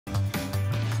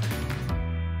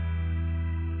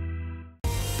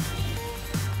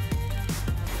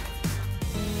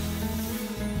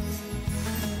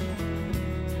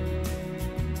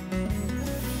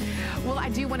I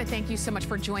do want to thank you so much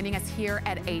for joining us here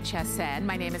at HSN.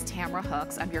 My name is Tamara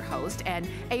Hooks. I'm your host, and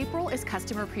April is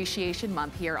Customer Appreciation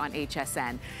Month here on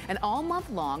HSN. And all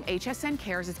month long, HSN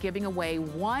Cares is giving away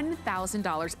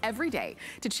 $1,000 every day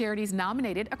to charities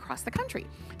nominated across the country.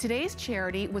 Today's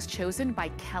charity was chosen by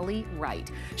Kelly Wright.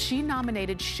 She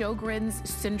nominated Sjogren's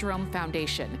Syndrome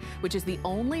Foundation, which is the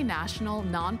only national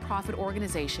nonprofit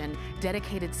organization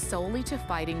dedicated solely to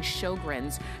fighting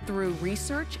Sjogren's through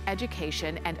research,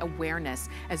 education, and awareness,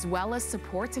 as well as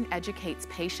supports and educates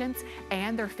patients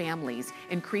and their families,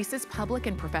 increases public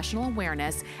and professional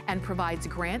awareness, and provides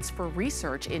grants for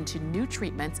research into new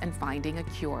treatments and finding a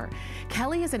cure.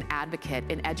 Kelly is an advocate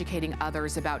in educating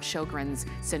others about Sjogren's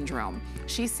syndrome.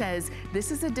 She says this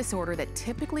is a disorder that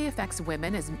typically affects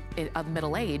women of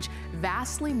middle age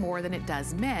vastly more than it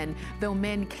does men, though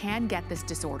men can get this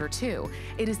disorder too.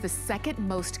 It is the second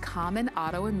most common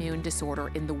autoimmune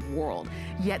disorder in the world,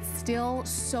 yet still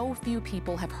so few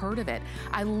people have heard of it.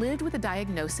 I lived with a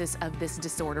diagnosis of this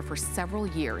disorder for several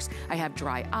years. I have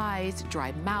dry eyes,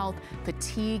 dry mouth,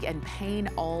 fatigue, and pain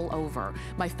all over.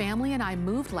 My family and I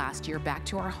moved last year back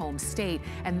to our home state,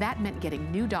 and that meant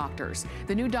getting new doctors.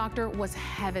 The new doctor was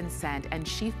heaven sent, and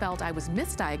she felt I was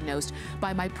misdiagnosed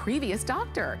by my previous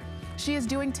doctor. She is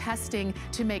doing testing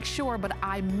to make sure, but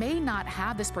I may not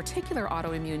have this particular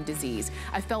autoimmune disease.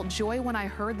 I felt joy when I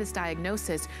heard this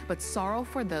diagnosis, but sorrow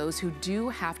for those who do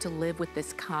have to live with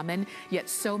this common yet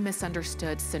so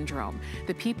misunderstood syndrome.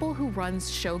 The people who run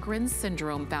Sjogren's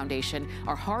Syndrome Foundation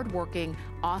are hardworking,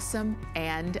 awesome,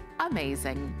 and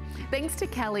amazing. Thanks to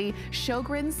Kelly,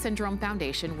 Sjogren's Syndrome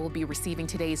Foundation will be receiving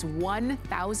today's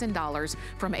 $1,000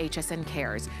 from HSN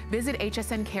Cares. Visit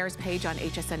HSN Cares page on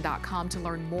hsn.com to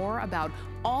learn more about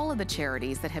all of the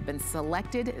charities that have been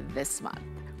selected this month.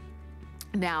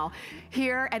 Now,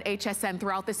 here at HSN,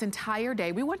 throughout this entire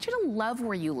day, we want you to love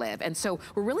where you live. And so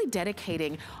we're really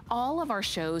dedicating all of our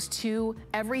shows to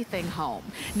everything home.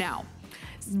 Now,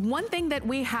 one thing that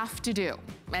we have to do,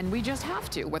 and we just have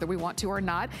to, whether we want to or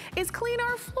not, is clean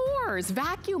our floors,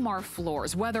 vacuum our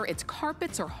floors, whether it's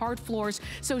carpets or hard floors.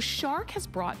 So Shark has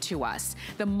brought to us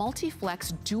the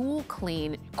Multiflex Dual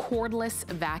Clean Cordless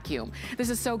Vacuum. This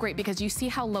is so great because you see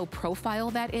how low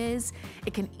profile that is.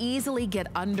 It can easily get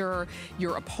under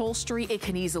your upholstery. It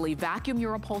can easily vacuum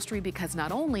your upholstery because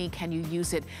not only can you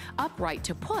use it upright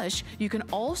to push, you can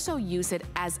also use it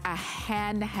as a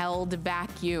handheld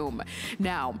vacuum.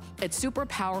 Now, it's super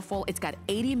powerful. It's got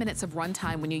 80 minutes of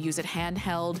runtime when you use it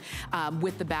handheld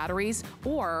with the batteries,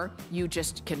 or you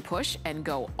just can push and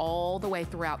go all the way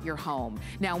throughout your home.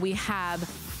 Now we have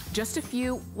just a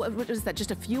few, what is that, just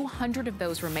a few hundred of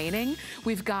those remaining.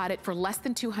 We've got it for less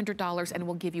than $200 and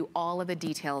we'll give you all of the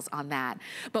details on that.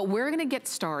 But we're gonna get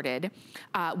started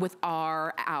with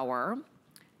our hour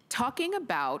talking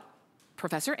about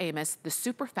Professor Amos, the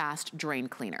super fast drain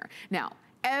cleaner. Now,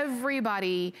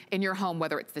 everybody in your home,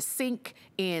 whether it's the sink,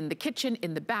 in the kitchen,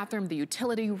 in the bathroom, the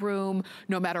utility room,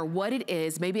 no matter what it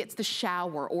is, maybe it's the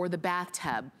shower or the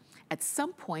bathtub, at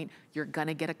some point, you're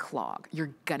gonna get a clog.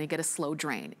 You're gonna get a slow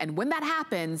drain. And when that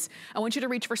happens, I want you to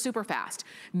reach for super fast.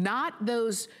 Not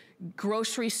those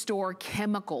grocery store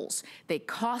chemicals. They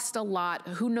cost a lot.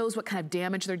 Who knows what kind of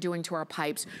damage they're doing to our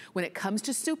pipes. When it comes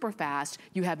to super fast,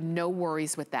 you have no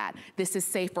worries with that. This is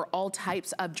safe for all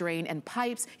types of drain and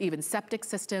pipes, even septic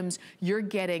systems. You're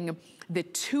getting the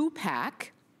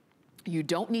 2-pack. You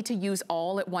don't need to use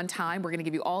all at one time. We're gonna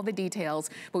give you all the details,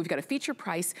 but we've got a feature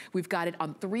price. We've got it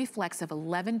on 3 flex of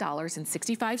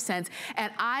 $11.65.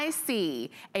 And I see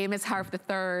Amos Harf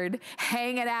III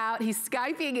hanging out. He's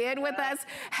Skyping in with us.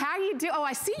 How you do? Oh,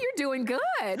 I see you're doing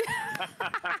good.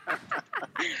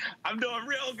 I'm doing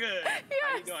real good. Yes.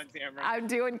 How you doing, Tamara? I'm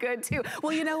doing good too.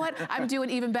 Well, you know what? I'm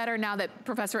doing even better now that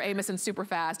Professor Amos and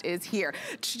Superfast is here.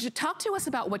 Talk to us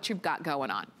about what you've got going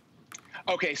on.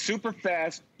 Okay, super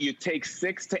fast, you take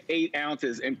 6 to 8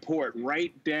 ounces and pour it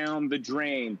right down the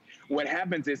drain. What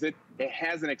happens is it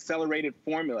has an accelerated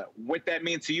formula. What that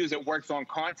means to you is it works on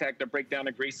contact to break down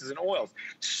the greases and oils.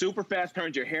 Super fast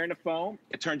turns your hair into foam.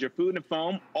 It turns your food into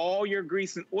foam. All your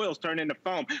grease and oils turn into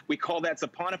foam. We call that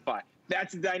saponify.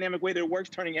 That's the dynamic way that it works,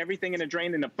 turning everything in a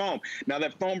drain into foam. Now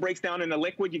that foam breaks down into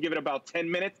liquid, you give it about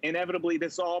 10 minutes. Inevitably,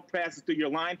 this all passes through your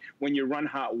line when you run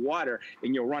hot water,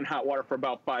 and you'll run hot water for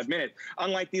about 5 minutes.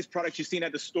 Unlike these products you've seen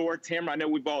at the store, Tamara, I know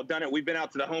we've all done it. We've been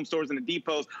out to the home stores and the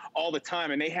depots all the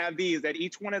time, and they have these at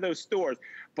each one of those stores.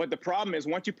 But the problem is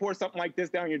once you pour something like this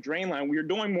down your drain line, you're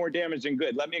doing more damage than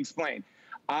good. Let me explain.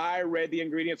 I read the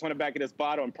ingredients on the back of this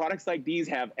bottle, and products like these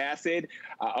have acid,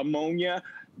 ammonia,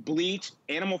 bleach,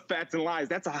 animal fats, and lyes.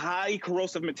 That's a highly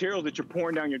corrosive material that you're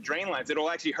pouring down your drain lines. It'll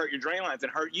actually hurt your drain lines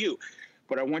and hurt you.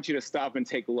 but I want you to stop and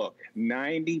take a look.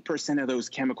 90% of those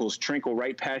chemicals trickle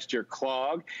right past your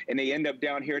clog, and they end up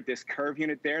down here at this curve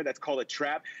unit there. That's called a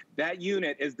trap. That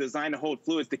unit is designed to hold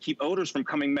fluids to keep odors from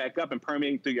coming back up and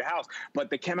permeating through your house. But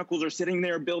the chemicals are sitting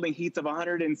there building heats of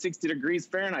 160 degrees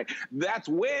Fahrenheit. That's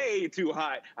way too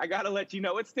hot. I got to let you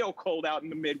know, it's still cold out in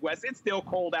the Midwest. It's still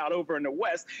cold out over in the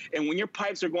West. And when your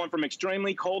pipes are going from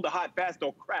extremely cold to hot fast,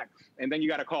 they'll crack. And then you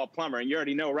got to call a plumber. And you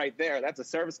already know right there, that's a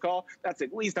service call. That's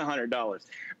at least $100.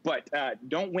 But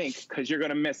don't wink, because you're going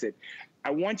to miss it. I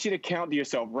want you to count to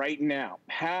yourself right now,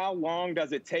 how long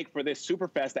does it take for this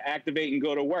superfast to activate and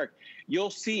go to work? You'll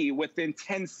see within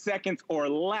 10 seconds or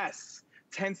less,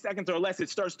 10 seconds or less, it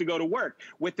starts to go to work.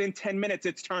 Within 10 minutes,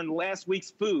 it's turned last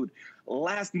week's food,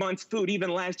 last month's food,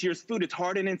 even last year's food. It's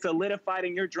hardened and solidified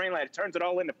in your drain line. It turns it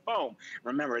all into foam.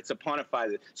 Remember, it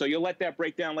saponifies it. So you'll let that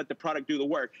break down, let the product do the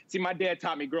work. See, my dad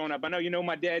taught me growing up. I know you know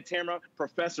my dad, Tamara,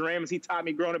 Professor Amos. He taught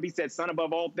me growing up. He said, son,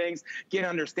 above all things, get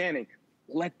understanding.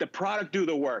 Let the product do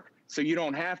the work, so you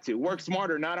don't have to. Work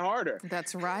smarter, not harder.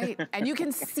 That's right. And you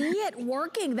can see it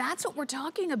working. That's what we're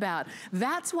talking about.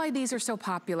 That's why these are so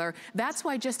popular. That's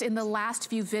why just in the last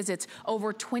few visits,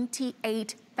 over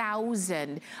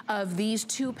 28,000 of these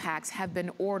 2-packs have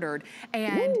been ordered.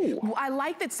 And ooh, I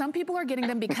like that some people are getting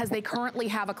them because they currently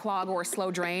have a clog or a slow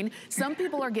drain. Some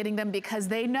people are getting them because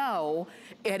they know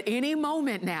at any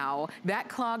moment now that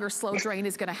clog or slow drain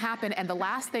is gonna happen. And the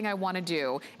last thing I wanna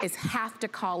do is have to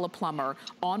call a plumber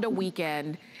on the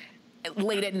weekend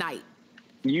late at night.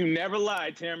 You never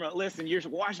lied, Tamara. Listen, you're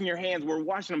washing your hands. We're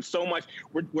washing them so much.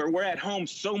 We're at home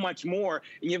so much more.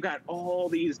 And you've got all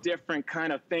these different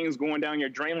kind of things going down your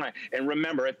drain line. And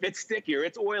remember, if it's sticky or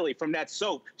it's oily from that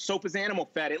soap, soap is animal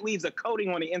fat. It leaves a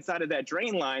coating on the inside of that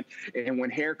drain line. And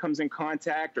when hair comes in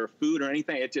contact or food or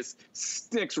anything, it just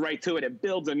sticks right to it. It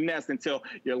builds a nest until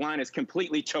your line is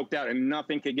completely choked out and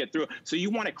nothing can get through. So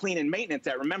you want to clean and maintenance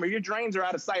that. Remember, your drains are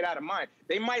out of sight, out of mind.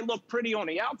 They might look pretty on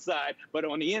the outside, but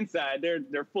on the inside, they're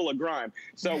full of grime.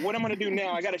 So what I'm going to do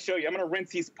now, I got to show you. I'm going to rinse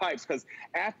these pipes, because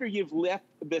after you've left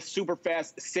this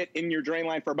superfast sit in your drain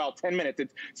line for about 10 minutes,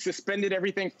 it's suspended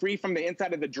everything free from the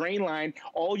inside of the drain line.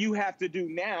 All you have to do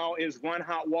now is run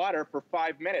hot water for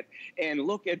 5 minutes. And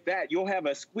look at that. You'll have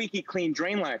a squeaky clean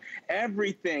drain line.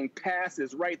 Everything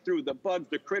passes right through. The bugs,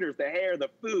 the critters, the hair, the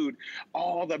food,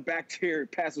 all the bacteria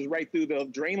passes right through the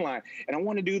drain line. And I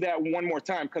want to do that one more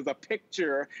time, because a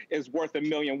picture is worth a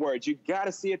million words. You got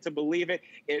to see it to believe it.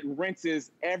 It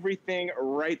rinses everything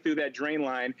right through that drain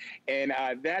line. And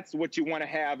that's what you want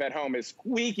to have at home, is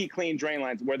squeaky clean drain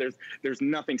lines where there's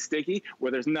nothing sticky,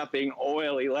 where there's nothing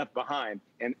oily left behind.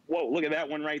 And whoa, look at that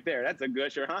one right there. That's a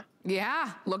gusher, huh?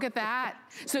 Yeah, look at that.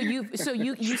 So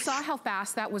you saw how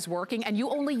fast that was working, and you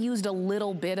only used a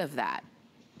little bit of that.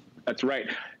 That's right.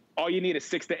 All you need is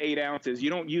 6 to 8 ounces. You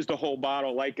don't use the whole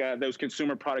bottle like those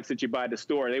consumer products that you buy at the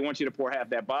store. They want you to pour half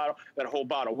that bottle, that whole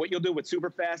bottle. What you'll do with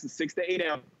Superfast is 6 to 8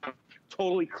 ounces,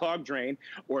 totally clog drain.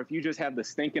 Or if you just have the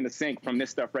stink in the sink from this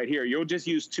stuff right here, you'll just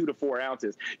use 2 to 4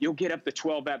 ounces. You'll get up to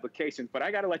 12 applications. But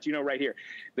I got to let you know right here,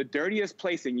 the dirtiest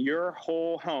place in your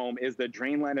whole home is the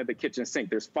drain line of the kitchen sink.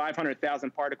 There's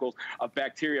 500,000 particles of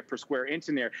bacteria per square inch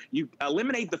in there. You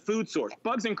eliminate the food source.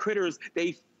 Bugs and critters,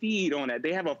 they feed on it.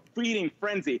 They have a feeding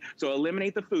frenzy. So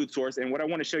eliminate the food source. And what I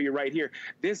want to show you right here,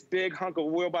 this big hunk of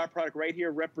oil byproduct right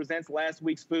here represents last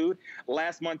week's food,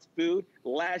 last month's food,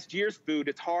 last year's food.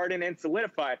 It's hardened and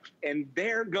solidified. And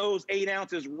there goes 8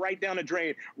 ounces right down the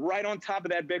drain, right on top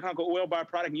of that big hunk of oil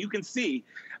byproduct. And you can see,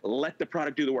 let the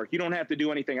product do the work. You don't have to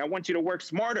do anything. I want you to work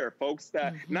smarter, folks,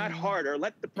 not harder.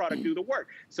 Let the product do the work.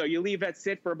 So you leave that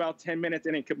sit for about 10 minutes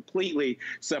and it completely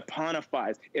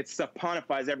saponifies. It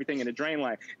saponifies everything in the drain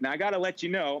line. Now, I got to let you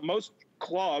know, most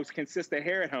clogs consist of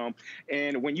hair at home.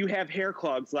 And when you have hair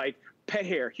clogs like pet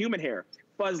hair, human hair,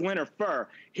 fuzz, lint, or fur,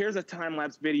 here's a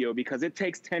time-lapse video, because it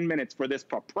takes 10 minutes for this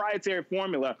proprietary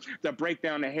formula to break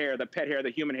down the hair, the pet hair, the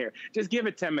human hair. Just give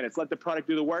it 10 minutes, let the product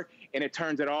do the work, and it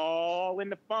turns it all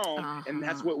into foam, and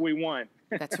that's what we want.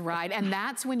 That's right, and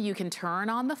that's when you can turn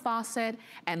on the faucet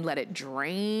and let it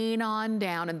drain on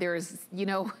down. And there's, you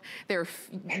know,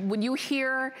 when you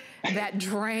hear that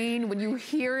drain, when you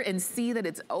hear and see that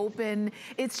it's open,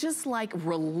 it's just like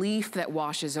relief that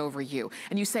washes over you.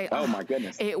 And you say, oh my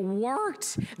goodness, it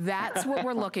worked. That's what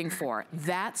we're looking for.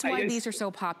 That's why these are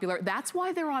so popular. That's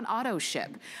why they're on auto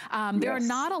ship. There are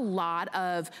not a lot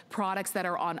of products that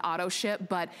are on auto ship,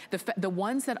 but the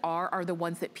ones that are the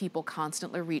ones that people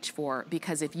constantly reach for,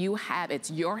 because if you have,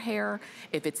 it's your hair,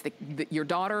 if it's your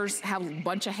daughters have a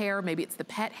bunch of hair, maybe it's the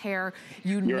pet hair,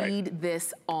 you need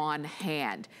this on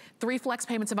hand. 3 flex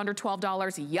payments of under $12,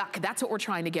 yuck, that's what we're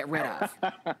trying to get rid of.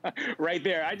 Right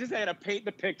there. I just had to paint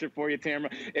the picture for you, Tamara.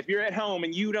 If you're at home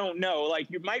and you don't know, like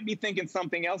you might be thinking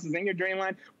something else is in your drain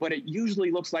line, but it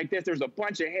usually looks like this. There's a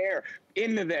bunch of hair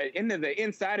into the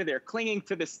inside of there, clinging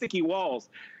to the sticky walls.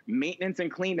 Maintenance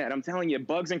and clean that. I'm telling you,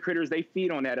 bugs and critters, they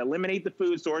feed on that. Eliminate the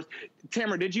food source.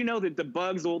 Tamara, did you know that the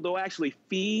bugs they'll actually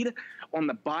feed on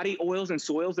the body oils and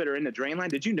soils that are in the drain line?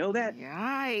 Did you know that?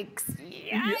 Yikes.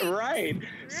 Yeah, right.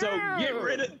 So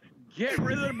get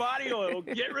rid of the body oil,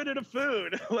 get rid of the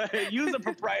food. Use a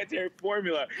proprietary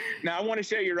formula. Now, I want to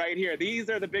show you right here. These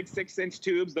are the big 6-inch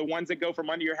tubes, the ones that go from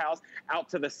under your house out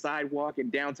to the sidewalk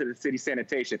and down to the city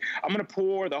sanitation. I'm going to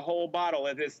pour the whole bottle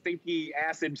of this stinky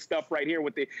acid stuff right here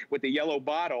with the yellow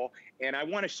bottle. And I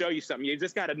want to show you something. You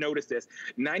just got to notice this.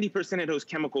 90% of those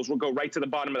chemicals will go right to the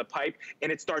bottom of the pipe,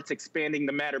 and it starts expanding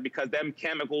the matter because them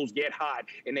chemicals get hot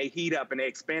and they heat up and they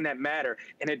expand that matter,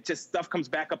 and it just stuff comes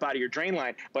back up out of your drain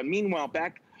line. But meanwhile,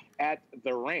 back at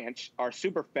the ranch, our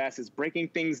super fast is breaking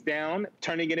things down,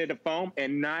 turning it into foam,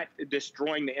 and not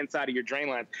destroying the inside of your drain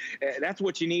lines. That's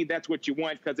what you need. That's what you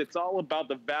want, because it's all about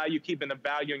the value, keeping the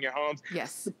value in your homes.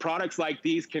 Yes. Products like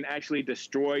these can actually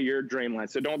destroy your drain line,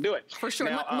 so don't do it. For sure.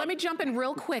 Now, let me jump in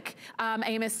real quick,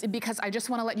 Amos, because I just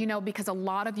want to let you know, because a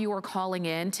lot of you are calling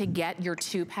in to get your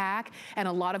 2-pack, and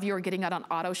a lot of you are getting it on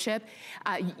auto ship.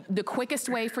 The quickest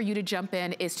way for you to jump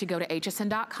in is to go to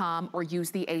hsn.com or use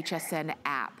the HSN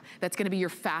app. That's going to be your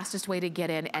fastest way to get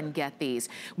in and get these.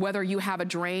 Whether you have a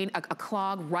drain, a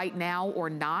clog right now or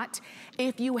not,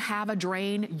 if you have a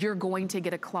drain, you're going to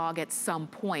get a clog at some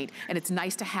point, and it's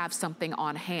nice to have something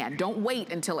on hand. Don't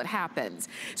wait until it happens.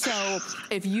 So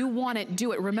if you want it,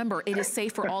 do it. Remember, it is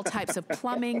safe for all types of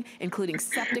plumbing, including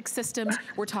septic systems.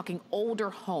 We're talking older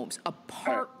homes,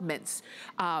 apartments,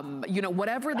 you know,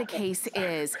 whatever the case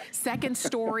is, second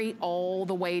story all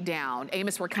the way down.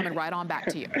 Amos, we're coming right on back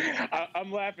to you.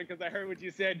 I'm laughing because I heard what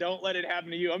you said. Don't let it happen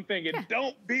to you. I'm thinking,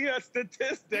 don't be a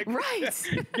statistic. Right.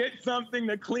 Get something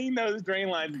to clean those drain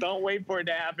lines. Don't wait for it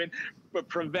to happen. But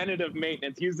preventative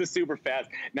maintenance, use the super fast.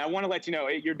 Now, I want to let you know,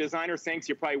 your designer sinks,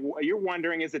 you're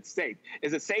wondering, is it safe?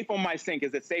 Is it safe on my sink?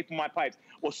 Is it safe on my pipes?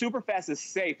 Well, super fast is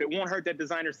safe. It won't hurt that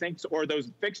designer sinks or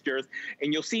those fixtures.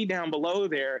 And you'll see down below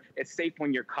there, it's safe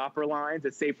on your copper lines.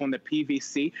 It's safe on the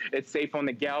PVC. It's safe on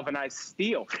the galvanized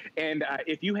steel. And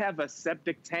if you have a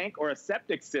septic tank or a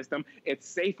septic system, it's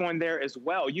safe on there as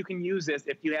well. You can use this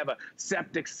if you have a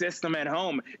septic system at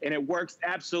home, and it works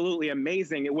absolutely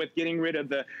amazing with getting rid of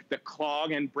the clog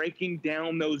and breaking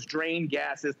down those drain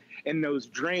gases and those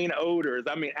drain odors.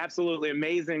 I mean, absolutely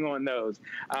amazing on those.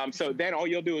 So then all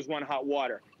you'll do is run hot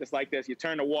water, just like this. You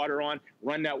turn the water on,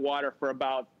 run that water for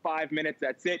about 5 minutes,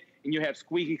 that's it, and you have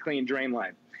squeaky clean drain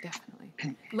line.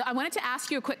 Definitely. I wanted to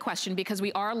ask you a quick question because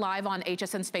we are live on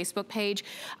HSN's Facebook page.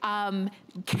 Can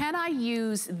I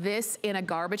use this in a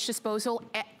garbage disposal,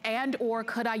 and or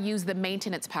could I use the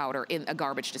maintenance powder in a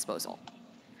garbage disposal?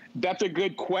 That's a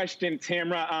good question,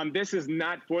 Tamra. This is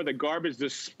not for the garbage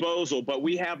disposal, but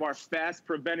we have our fast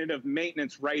preventative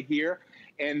maintenance right here.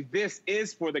 And this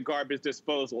is for the garbage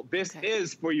disposal. This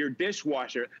is for your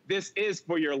dishwasher. This is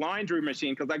for your laundry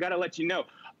machine, because I got to let you know,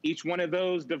 each one of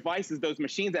those devices, those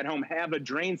machines at home, have a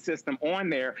drain system on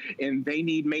there, and they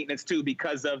need maintenance too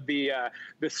because of the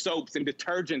soaps and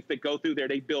detergents that go through there.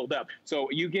 They build up. So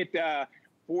you get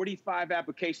 45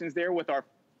 applications there with our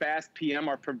Fast PM,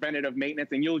 our preventative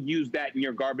maintenance, and you'll use that in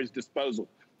your garbage disposal.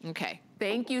 Okay.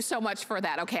 Thank you so much for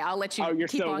that. Okay, I'll let you you're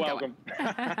keep so on welcome.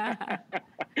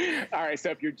 All right,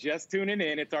 so if you're just tuning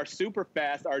in, it's our super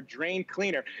fast, our drain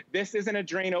cleaner. This isn't a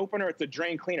drain opener, it's a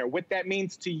drain cleaner. What that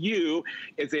means to you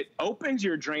is it opens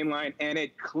your drain line and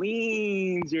it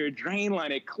cleans your drain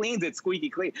line. It cleans it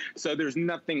squeaky clean, so there's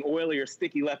nothing oily or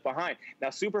sticky left behind. Now,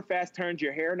 super fast turns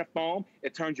your hair into foam.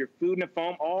 It turns your food into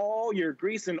foam. All your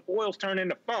grease and oils turn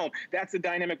into foam. That's the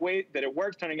dynamic way that it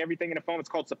works, turning everything into foam. It's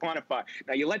called saponify.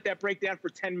 Now, you let that break down for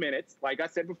 10 minutes, like I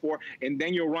said before, and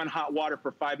then you'll run hot water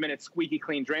for 5 minutes, squeaky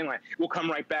clean drain line. We'll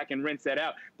come right back and rinse that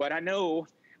out. But I know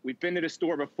we've been to the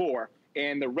store before,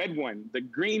 and the red one, the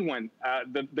green one,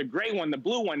 the gray one, the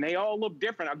blue one, they all look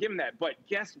different. I'll give them that. But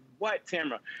guess what,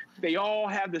 Tamra? They all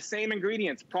have the same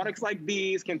ingredients. Products like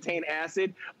these contain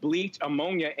acid, bleach,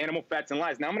 ammonia, animal fats, and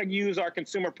lyes. Now, I'm going to use our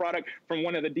consumer product from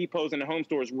one of the depots and the home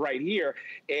stores right here.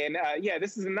 And, yeah,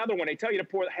 this is another one. They tell you to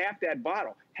pour half that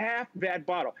bottle. Half that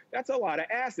bottle. That's a lot of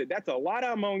acid. That's a lot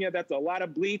of ammonia. That's a lot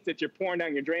of bleach that you're pouring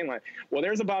down your drain line. Well,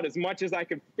 there's about as much as I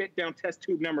can fit down test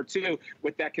tube number 2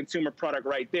 with that consumer product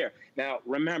right there. Now,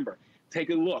 remember, take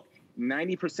a look.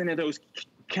 90% of those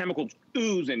chemicals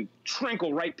ooze and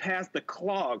trickle right past the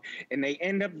clog, and they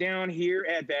end up down here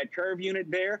at that curve unit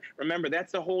there. Remember,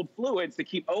 that's to hold fluids to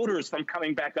keep odors from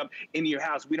coming back up into your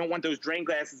house. We don't want those drain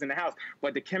glasses in the house,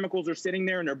 but the chemicals are sitting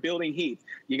there and they're building heat.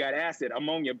 You got acid,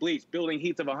 ammonia, bleach, building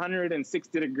heats of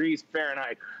 160 degrees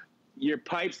Fahrenheit. Your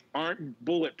pipes aren't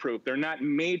bulletproof. They're not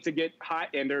made to get hot,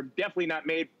 and they're definitely not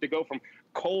made to go from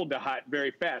cold to hot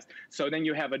very fast. So then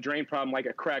you have a drain problem like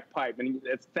a cracked pipe, and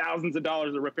it's thousands of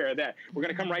dollars to repair that. We're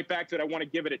going to come right back to it. I want to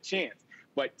give it a chance.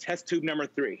 But test tube number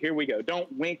 3, here we go.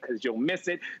 Don't wink because you'll miss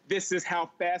it. This is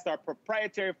how fast our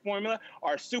proprietary formula,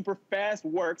 our super fast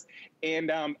works.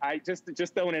 And I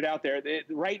just throwing it out there.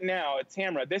 Right now,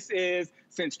 Tamara, this is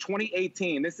since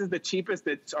 2018. This is the cheapest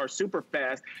that our super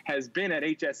fast has been at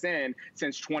HSN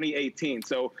since 2018.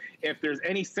 So if there's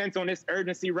any sense on this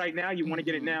urgency right now, you want to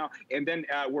get it now. And then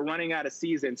we're running out of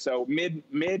season. So mid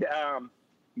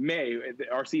May,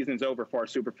 our season's over for our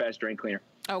super fast drain cleaner.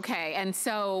 Okay, and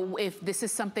so if this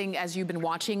is something, as you've been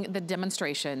watching the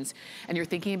demonstrations and you're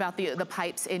thinking about the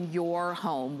pipes in your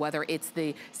home, whether it's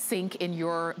the sink in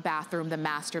your bathroom, the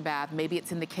master bath, maybe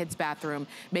it's in the kids' bathroom,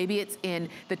 maybe it's in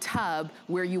the tub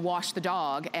where you wash the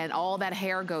dog and all that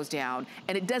hair goes down,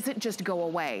 and it doesn't just go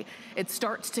away. It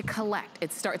starts to collect.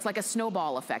 It's like a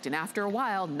snowball effect, and after a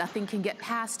while, nothing can get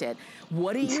past it.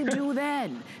 What do you do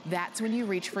then? That's when you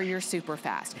reach for your super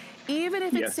fast. Even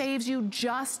if it saves you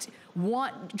just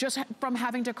from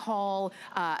having to call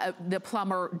the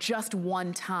plumber just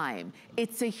one time,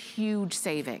 it's a huge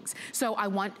savings. So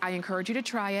I encourage you to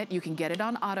try it. You can get it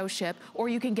on auto ship, or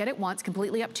you can get it once,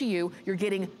 completely up to you. You're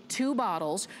getting 2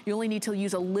 bottles. You only need to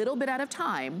use a little bit at a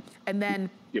time, and then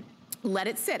let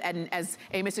it sit. And as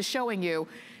Amos is showing you,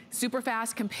 super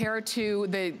fast compared to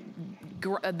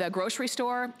the grocery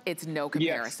store, it's no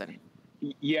comparison. Yes.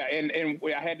 Yeah, and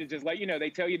I had to just let you know, they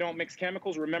tell you don't mix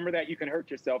chemicals. Remember that, you can hurt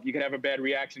yourself. You can have a bad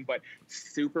reaction, but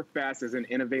super fast is an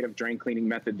innovative drain cleaning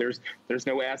method. There's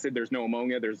no acid, there's no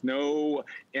ammonia, there's no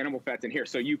animal fats in here.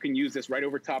 So you can use this right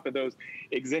over top of those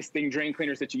existing drain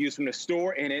cleaners that you use from the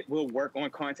store, and it will work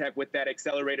on contact with that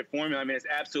accelerated formula. I mean, it's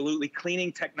absolutely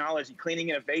cleaning technology, cleaning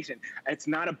innovation. It's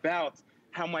not about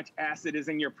how much acid is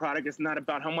in your product. It's not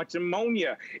about how much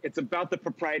ammonia. It's about the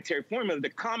proprietary formula, the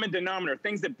common denominator,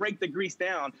 things that break the grease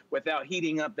down without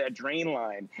heating up that drain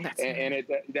line.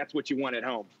 That's what you want at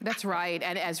home. That's right.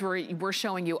 And as we're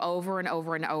showing you over and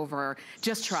over and over,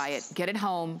 just try it. Get it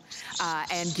home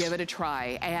and give it a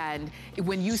try. And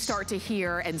when you start to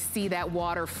hear and see that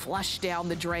water flush down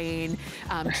the drain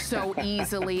so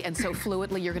easily and so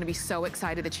fluidly, you're going to be so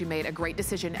excited that you made a great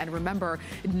decision. And remember,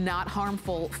 not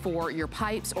harmful for your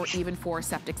pipes or even for a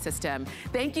septic system.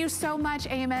 Thank you so much,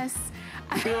 Amos.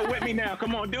 Do it with me now.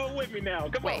 Come on, do it with me now.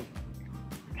 Come on.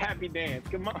 Happy dance.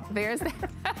 Come on. There's the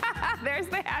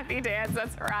happy dance.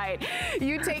 That's right.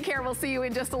 You take care. We'll see you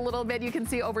in just a little bit. You can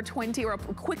see over 20 or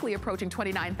quickly approaching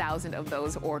 29,000 of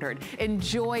those ordered.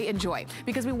 Enjoy,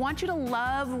 because we want you to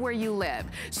love where you live.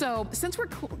 So since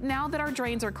now that our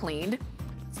drains are cleaned,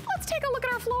 let's take a look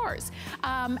at our floors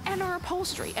and our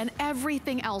upholstery and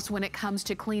everything else when it comes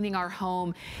to cleaning our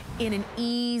home in an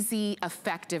easy,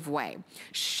 effective way.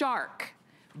 Shark.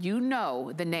 You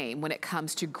know the name when it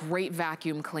comes to great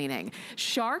vacuum cleaning.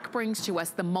 Shark brings to us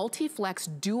the Multi-Flex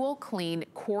Dual Clean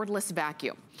Cordless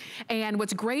Vacuum. And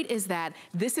what's great is that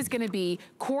this is gonna be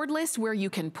cordless, where you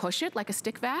can push it like a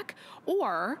stick vac,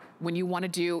 or when you wanna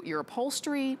do your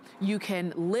upholstery, you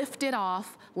can lift it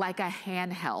off like a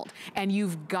handheld, and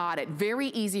you've got it. Very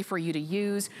easy for you to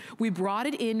use. We brought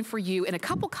it in for you in a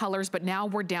couple colors, but now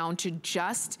we're down to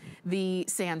just the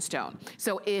sandstone.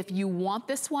 So if you want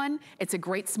this one, it's a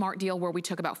great smart deal where we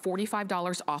took about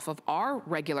 $45 off of our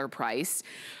regular price.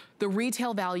 The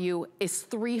retail value is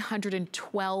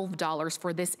 $312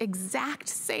 for this exact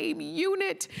same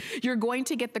unit. You're going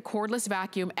to get the cordless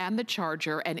vacuum and the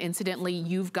charger, and incidentally,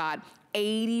 you've got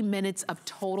 80 minutes of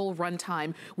total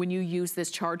runtime when you use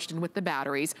this charged in with the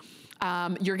batteries.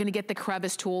 You're gonna get the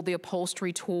crevice tool, the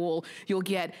upholstery tool. You'll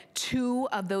get 2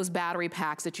 of those battery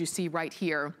packs that you see right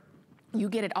here. You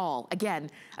get it all. Again,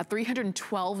 a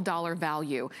 $312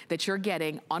 value that you're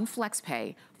getting on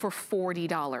FlexPay for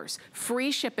 $40.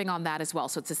 Free shipping on that as well.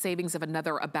 So it's a savings of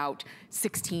another about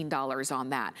 $16 on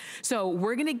that. So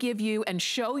we're gonna give you and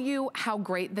show you how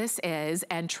great this is.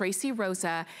 And Tracy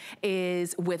Rosa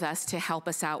is with us to help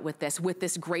us out with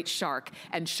this great Shark.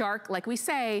 And Shark, like we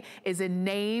say, is a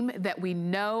name that we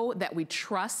know, that we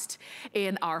trust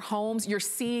in our homes. You're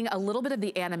seeing a little bit of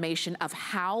the animation of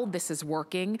how this is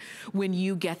working when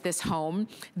you get this home.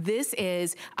 This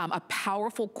is a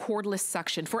powerful cordless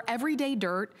suction for everyday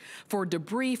dirt, for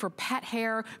debris, for pet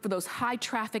hair, for those high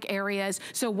traffic areas.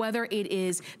 So whether it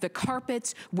is the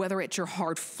carpets, whether it's your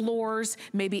hard floors,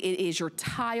 maybe it is your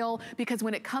tile, because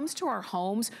when it comes to our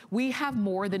homes, we have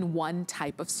more than one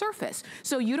type of surface.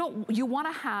 So you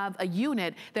wanna have a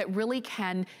unit that really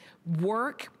can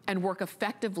work and work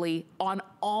effectively on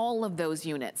all of those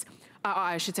units.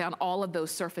 I should say on all of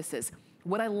those surfaces.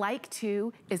 What I like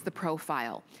too is the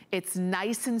profile. It's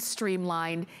nice and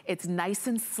streamlined, it's nice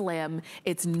and slim,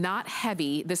 it's not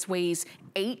heavy. This weighs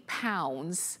 8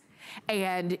 pounds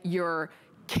and you're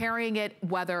carrying it,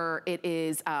 whether it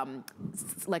is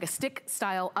like a stick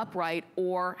style upright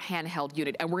or handheld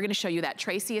unit. And we're gonna show you that.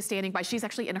 Tracy is standing by. She's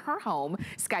actually in her home,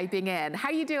 Skyping in.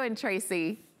 How you doing,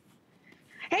 Tracy?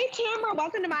 Hey, Tamara,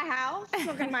 welcome to my house.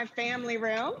 Welcome to my family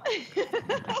room.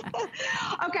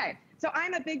 Okay, so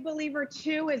I'm a big believer,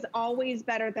 2 is always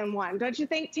better than 1. Don't you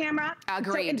think, Tamara?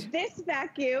 Agreed. So in this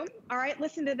vacuum, all right,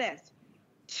 listen to this.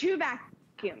 2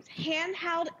 vacuums,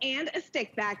 handheld and a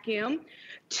stick vacuum,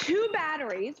 2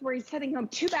 batteries, where he's sending home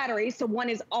 2 batteries, so 1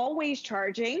 is always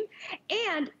charging,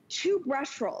 and 2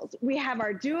 brush rolls. We have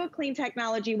our Duo Clean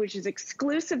technology, which is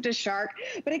exclusive to Shark,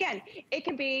 but again, it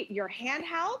can be your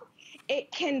handheld,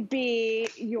 it can be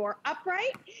your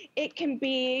upright, it can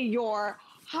be your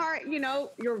hard,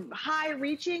 your high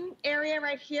reaching area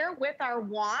right here with our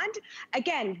wand.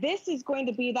 Again, this is going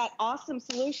to be that awesome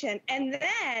solution. And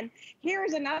then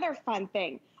here's another fun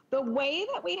thing. The way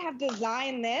that we have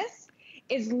designed this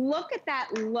is look at that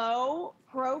low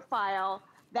profile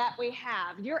that we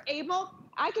have.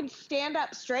 I can stand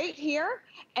up straight here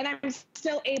and I'm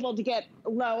still able to get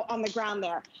low on the ground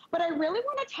there. But I really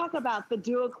want to talk about the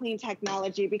Duo Clean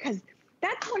technology because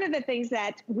that's one of the things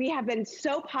that we have been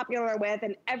so popular with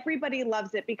and everybody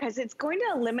loves it because it's going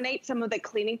to eliminate some of the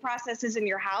cleaning processes in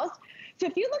your house. So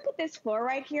if you look at this floor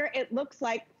right here, it looks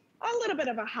like a little bit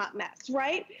of a hot mess,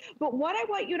 right? But what I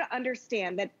want you to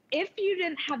understand that if you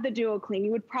didn't have the Duo Clean,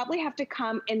 you would probably have to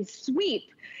come and sweep,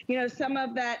 some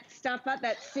of that stuff up,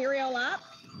 that cereal up.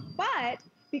 But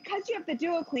because you have the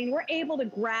Duo Clean, we're able to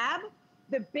grab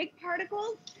the big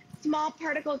particles, small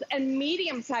particles, and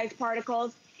medium-sized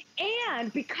particles.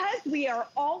 And because we are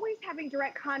always having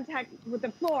direct contact with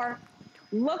the floor,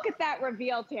 look at that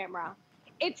reveal, Tamara.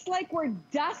 It's like we're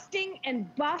dusting and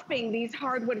buffing these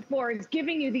hardwood floors,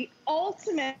 giving you the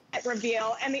ultimate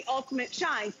reveal and the ultimate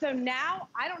shine. So now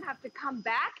I don't have to come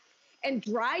back and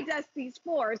dry dust these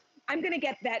floors. I'm gonna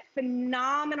get that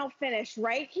phenomenal finish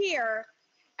right here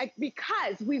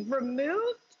because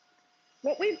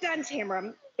what we've done,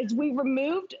 Tamara, is we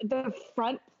removed the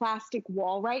front plastic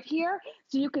wall right here.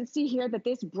 So you can see here that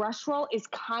this brush roll is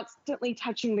constantly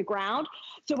touching the ground.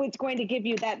 So it's going to give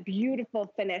you that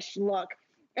beautiful finished look.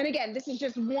 And again, this is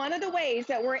just one of the ways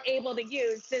that we're able to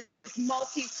use this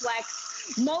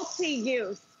multi-flex,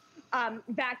 multi-use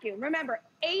vacuum. Remember,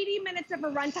 80 minutes of a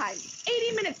runtime.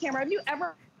 80 minutes, Tamara. Have you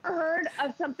ever heard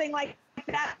of something like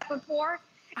that before?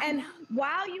 And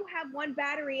while you have one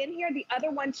battery in here, the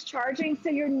other one's charging, so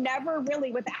you're never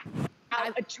really without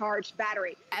a charged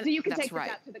battery. So you can take this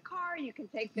out to the car, you can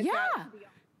take this out to the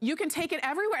You can take it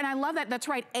everywhere, and I love that. That's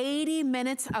right, 80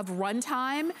 minutes of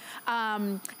runtime.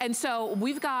 And so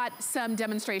we've got some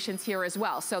demonstrations here as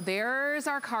well. So there's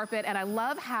our carpet, and I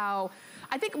love how,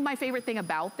 I think my favorite thing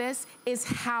about this is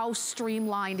how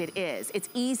streamlined it is. It's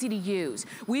easy to use.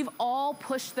 We've all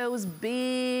pushed those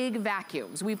big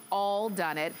vacuums. We've all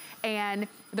done it, and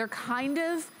they're kind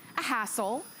of a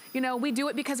hassle. We do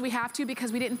it because we have to,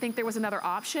 because we didn't think there was another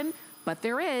option. But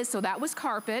there is, so that was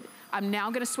carpet. I'm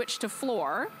now gonna switch to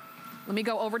floor. Let me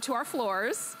go over to our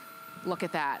floors. Look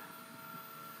at that.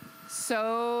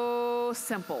 So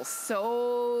simple,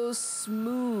 so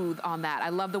smooth on that. I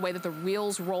love the way that the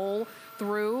wheels roll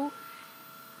through.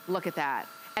 Look at that.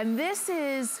 And this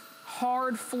is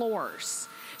hard floors.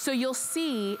 So you'll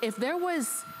see if there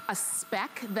was a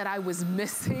speck that I was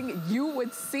missing, you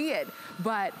would see it,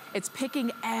 but it's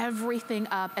picking everything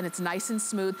up and it's nice and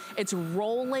smooth. It's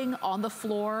rolling on the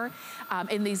floor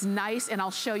in these nice, and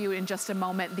I'll show you in just a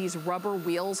moment, these rubber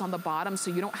wheels on the bottom, so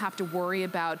you don't have to worry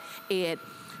about it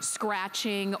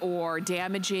scratching or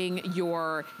damaging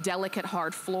your delicate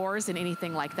hard floors and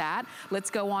anything like that. Let's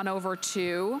go on over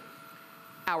to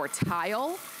our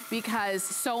tile, because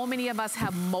so many of us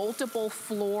have multiple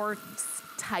floor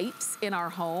types in our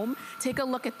home. Take a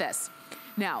look at this.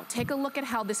 Now, take a look at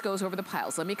how this goes over the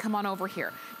piles. Let me come on over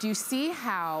here. Do you see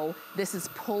how this is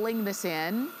pulling this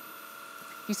in?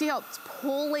 You see how it's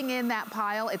pulling in that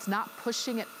pile? It's not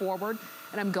pushing it forward,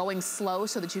 and I'm going slow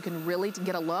so that you can really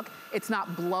get a look. It's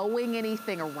not blowing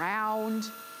anything around.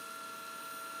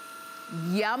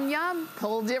 Yum, yum,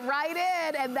 pulled it right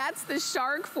in, and that's the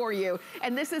Shark for you.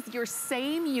 And this is your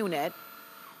same unit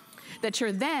that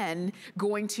you're then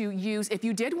going to use, if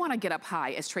you did want to get up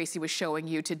high, as Tracy was showing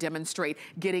you to demonstrate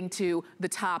getting to the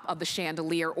top of the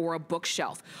chandelier or a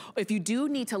bookshelf. If you do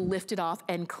need to lift it off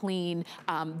and clean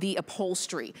the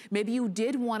upholstery, maybe you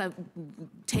did want to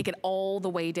take it all the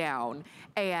way down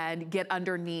and get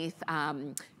underneath,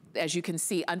 as you can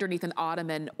see, underneath an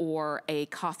ottoman or a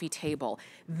coffee table.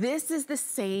 This is the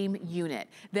same unit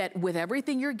that with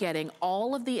everything you're getting,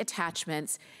 all of the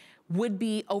attachments, would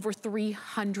be over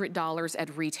 $300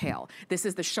 at retail. This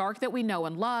is the Shark that we know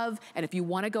and love, and if you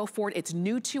wanna go for it, it's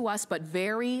new to us, but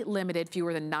very limited,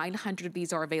 fewer than 900 of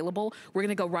these are available. We're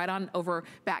gonna go right on over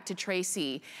back to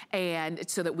Tracy, and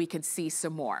so that we can see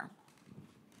some more.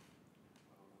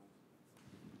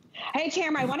 Hey,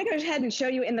 Tamara, I wanna go ahead and show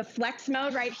you in the flex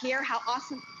mode right here how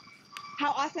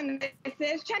awesome this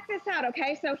is. Check this out,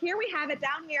 okay? So here we have it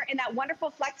down here in that wonderful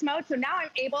flex mode. So now I'm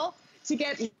able to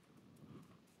get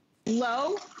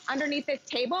low underneath this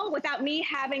table without me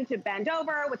having to bend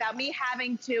over, without me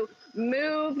having to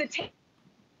move the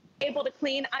table to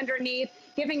clean underneath,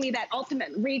 giving me that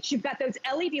ultimate reach. You've got those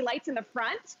LED lights in the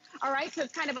front, all right? So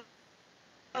it's kind of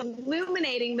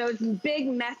illuminating those big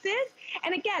messes.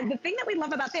 And again, the thing that we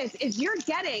love about this is you're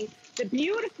getting the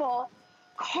beautiful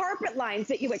carpet lines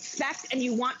that you expect and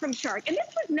you want from Shark. And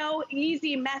this was no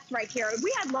easy mess right here.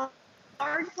 We had large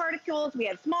particles, we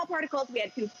had small particles, we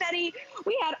had confetti,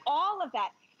 we had all of that.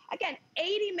 Again,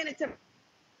 80 minutes of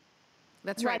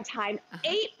run time,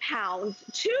 8 pounds,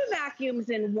 2 vacuums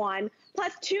in one,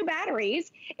 plus 2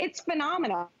 batteries. It's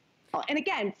phenomenal. And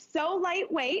again, so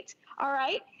lightweight, all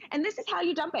right? And this is how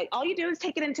you dump it. All you do is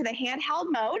take it into the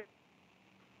handheld mode.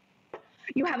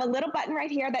 You have a little button right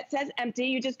here that says empty.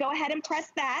 You just go ahead and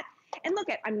press that. And look,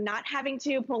 I'm not having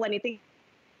to pull anything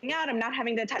out. I'm not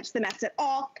having to touch the mess at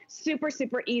all. Super,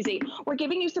 super easy. We're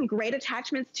giving you some great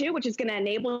attachments too, which is going to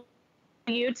enable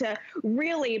you to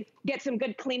really get some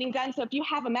good cleaning done. So if you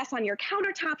have a mess on your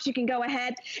countertops, you can go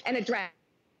ahead and address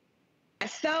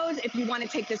those. If you want to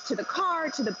take this to the car,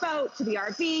 to the boat, to the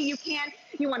RV, you can.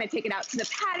 You want to take it out to the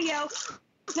patio.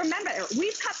 Remember,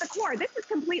 we've cut the cord. This is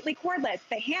completely cordless.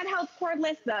 The handheld's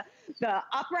cordless, the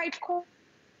upright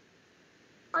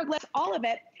cordless, all of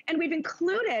it. And we've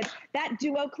included that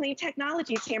Duo Clean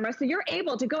technology, Tamara, so you're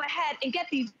able to go ahead and get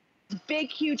these big,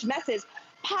 huge messes,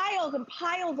 piles and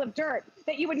piles of dirt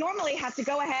that you would normally have to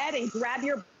go ahead and grab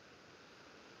your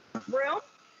broom,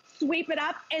 sweep it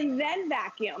up, and then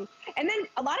vacuum. And then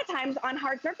a lot of times on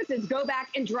hard surfaces, go back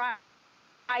and dry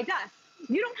dust.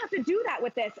 You don't have to do that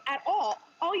with this at all.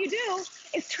 All you do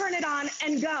is turn it on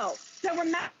and go. So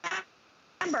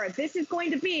remember, this is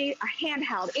going to be a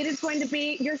handheld. It is going to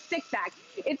be your stick vac.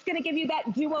 It's going to give you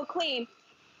that Duo Clean.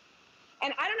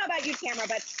 And I don't know about you, Tamara,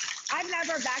 but I've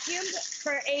never vacuumed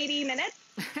for 80 minutes,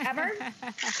 ever.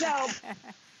 So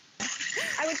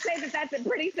I would say that that's a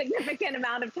pretty significant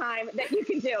amount of time that you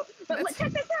can do. But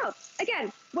check this out.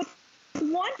 Again, with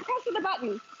one press of the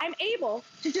button, I'm able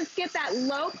to just get that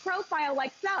low profile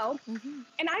like so,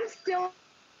 and I'm still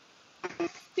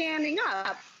standing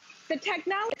up. The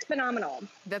technology is phenomenal.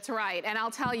 That's right, and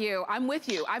I'll tell you, I'm with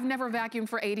you. I've never vacuumed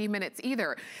for 80 minutes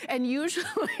either. And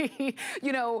usually,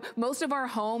 you know, most of our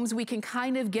homes, we can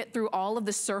kind of get through all of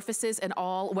the surfaces and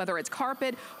all, whether it's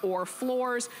carpet or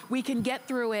floors, we can get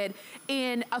through it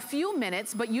in a few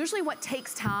minutes, but usually what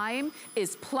takes time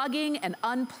is plugging and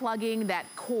unplugging that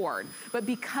cord. But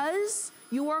because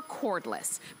you are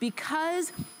cordless,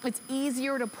 because it's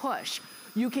easier to push,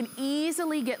 you can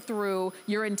easily get through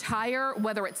your entire,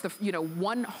 whether it's the, you know,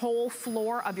 one whole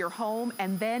floor of your home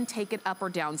and then take it up or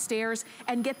downstairs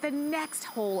and get the next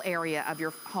whole area of your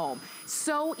home.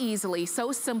 So easily,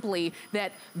 so simply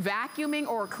that vacuuming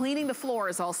or cleaning the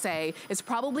floors, I'll say, is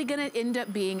probably gonna end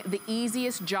up being the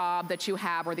easiest job that you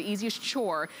have or the easiest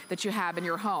chore that you have in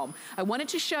your home. I wanted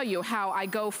to show you how I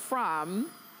go from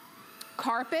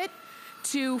carpet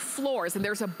to floors, and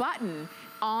there's a button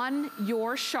on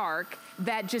your Shark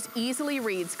that just easily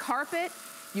reads carpet.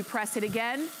 You press it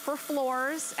again for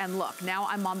floors, and look, now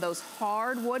I'm on those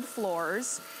hardwood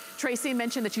floors. Tracy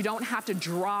mentioned that you don't have to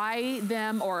dry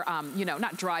them or, you know,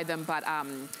 not dry them, but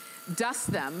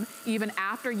dust them even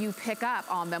after you pick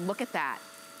up on them. Look at that.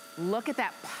 Look at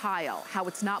that pile, how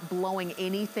it's not blowing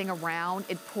anything around.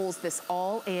 It pulls this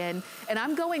all in. And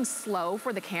I'm going slow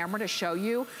for the camera to show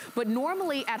you, but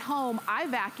normally at home, I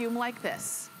vacuum like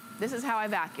this. This is how I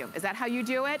vacuum. Is that how you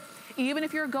do it? Even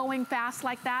if you're going fast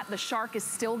like that, the Shark is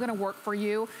still gonna work for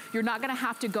you. You're not gonna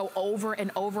have to go over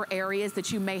and over areas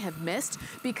that you may have missed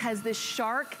because this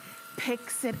Shark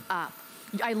picks it up.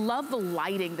 I love the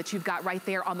lighting that you've got right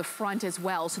there on the front as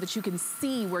well, so that you can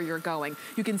see where you're going.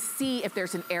 You can see if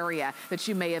there's an area that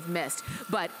you may have missed.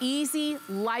 But easy,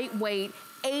 lightweight,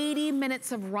 80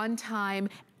 minutes of run time,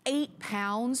 8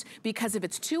 pounds, because if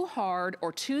it's too hard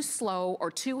or too slow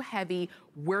or too heavy,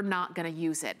 we're not gonna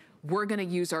use it. We're gonna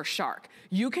use our Shark.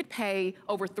 You could pay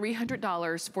over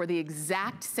 $300 for the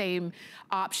exact same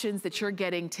options that you're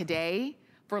getting today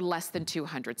for less than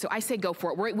 $200. So I say go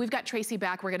for it. We've got Tracy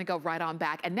back. We're gonna go right on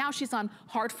back. And now she's on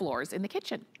hard floors in the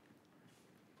kitchen.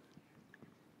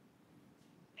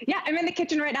 Yeah, I'm in the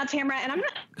kitchen right now, Tamara, and I'm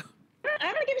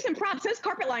gonna give you some props. Those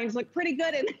carpet lines look pretty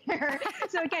good in there.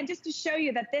 So again, just to show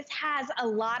you that this has a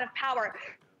lot of power.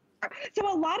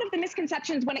 So a lot of the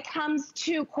misconceptions when it comes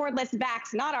to cordless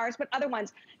vacs, not ours, but other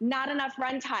ones, not enough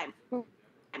runtime.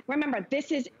 Remember,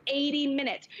 this is 80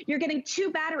 minutes. You're getting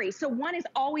 2 batteries. So one is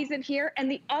always in here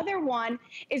and the other one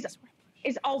is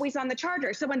always on the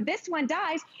charger. So when this one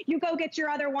dies, you go get your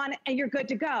other one and you're good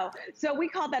to go. So we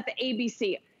call that the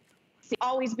ABC.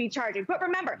 Always be charging. But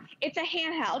remember, it's a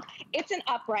handheld, it's an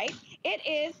upright. It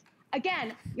is,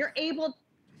 again, you're able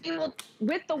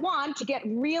with the wand to get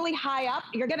really high up.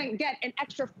 You're gonna get an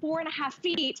extra 4.5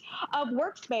 feet of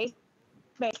workspace.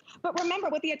 But remember,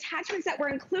 with the attachments that were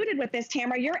included with this,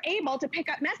 Tamara, you're able to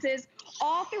pick up messes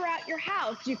all throughout your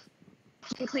house. You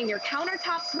can clean your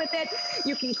countertops with it.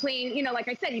 You can clean, you know, like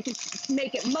I said, you can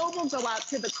make it mobile, go out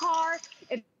to the car.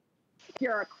 If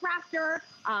you're a crafter,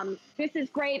 this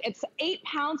is great. It's 8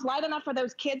 pounds, light enough for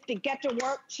those kids to get to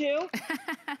work too.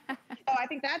 So I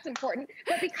think that's important.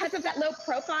 But because of that low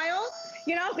profile,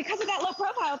 you know,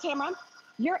 Tamara,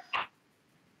 you're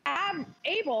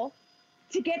able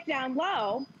to get down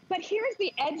low. But here's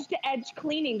the edge-to-edge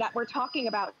cleaning that we're talking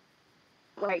about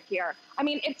right here. I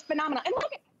mean, it's phenomenal. And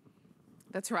look at.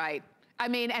 That's right. I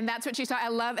mean, and that's what she saw. I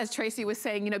love, as Tracy was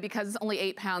saying, you know, because it's only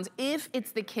 8 pounds, if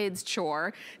it's the kids'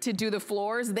 chore to do the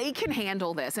floors, they can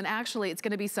handle this. And actually, it's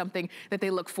gonna be something that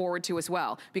they look forward to as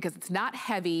well, because it's not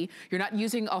heavy. You're not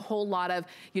using a whole lot of,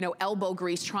 you know, elbow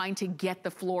grease trying to get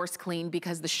the floors clean,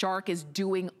 because the Shark is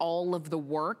doing all of the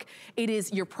work. It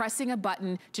is, you're pressing a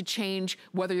button to change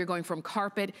whether you're going from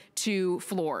carpet to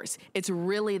floors. It's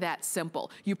really that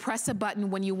simple. You press a button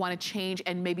when you wanna change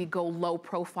and maybe go low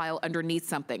profile underneath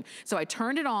something. So I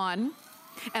turned it on,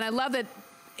 and I love that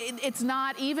it's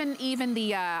not even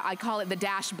the, I call it the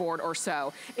dashboard or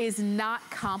so, is not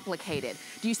complicated.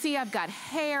 Do you see I've got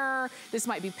hair? This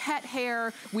might be pet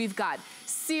hair. We've got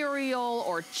cereal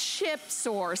or chips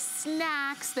or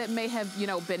snacks that may have, you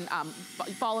know, been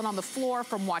fallen on the floor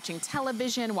from watching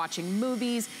television, watching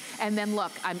movies. And then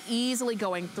look, I'm easily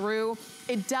going through.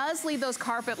 It does leave those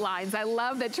carpet lines. I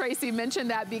love that Tracy mentioned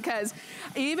that, because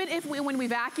even if when we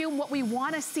vacuum, what we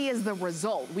want to see is the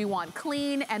result. We want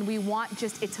clean, and we want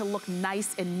just it to look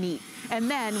nice and neat. And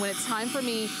then when it's time for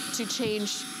me to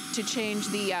change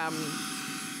the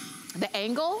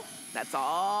angle, that's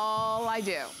all I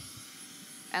do.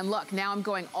 And look, now I'm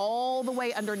going all the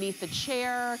way underneath the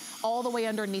chair, all the way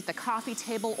underneath the coffee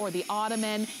table or the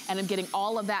ottoman, and I'm getting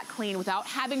all of that clean without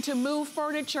having to move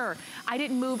furniture. I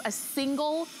didn't move a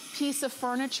single piece of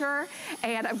furniture,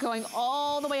 and I'm going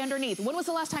all the way underneath. When was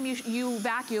the last time you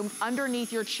vacuumed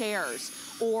underneath your chairs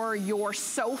or your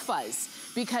sofas?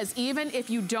 Because even if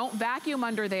you don't vacuum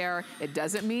under there, it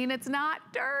doesn't mean it's not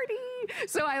dirty.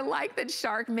 So I like that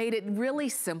Shark made it really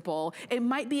simple. It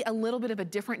might be a little bit of a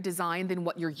different design than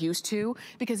what you're used to,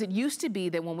 because it used to be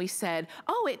that when we said,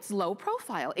 oh, it's low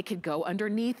profile, it could go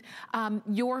underneath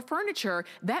your furniture,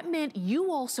 that meant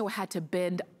you also had to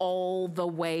bend all the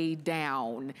way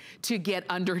down to get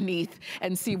underneath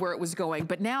and see where it was going.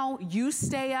 But now you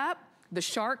stay up, the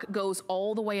Shark goes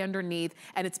all the way underneath,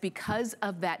 and it's because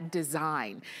of that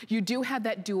design. You do have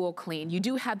that dual clean. You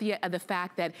do have the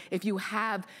fact that if you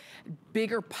have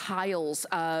bigger piles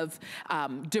of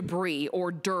debris or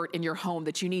dirt in your home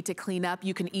that you need to clean up,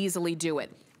 you can easily do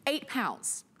it. 8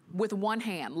 pounds with one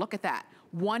hand, look at that.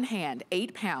 One hand,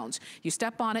 8 pounds. You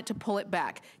step on it to pull it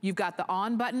back. You've got the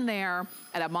on button there,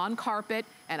 and I'm on carpet,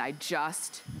 and I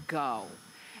just go.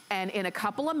 And in a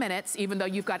couple of minutes, even though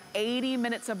you've got 80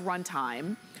 minutes of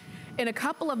runtime, in a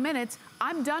couple of minutes,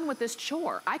 I'm done with this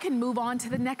chore. I can move on to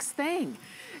the next thing.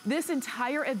 This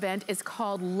entire event is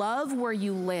called Love Where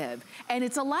You Live. And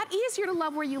it's a lot easier to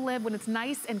love where you live when it's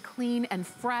nice and clean and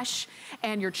fresh,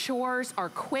 and your chores are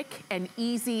quick and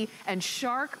easy, and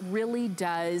Shark really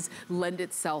does lend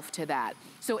itself to that.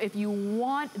 So if you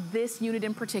want this unit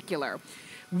in particular,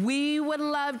 we would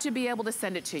love to be able to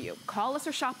send it to you. Call us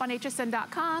or shop on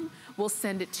hsn.com. We'll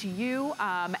send it to you,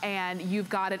 and you've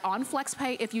got it on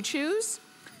FlexPay if you choose.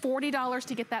 $40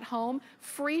 to get that home.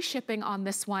 Free shipping on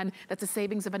this one. That's a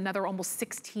savings of another almost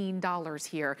 $16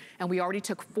 here. And we already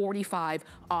took $45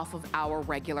 off of our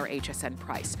regular HSN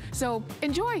price. So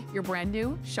enjoy your brand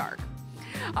new Shark.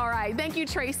 All right, thank you,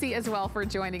 Tracy, as well for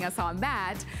joining us on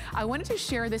that. I wanted to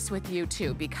share this with you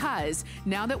too, because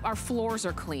now that our floors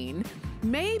are clean,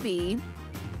 maybe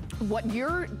what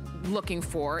you're looking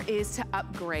for is to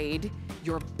upgrade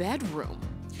your bedroom,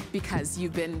 because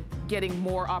you've been getting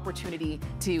more opportunity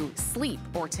to sleep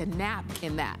or to nap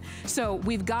in that. So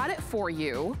we've got it for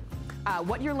you.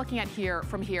 What you're looking at here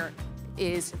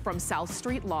is from South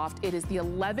Street Loft. It is the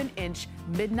 11-inch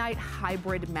Midnight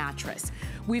Hybrid mattress.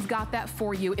 We've got that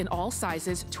for you in all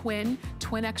sizes: twin,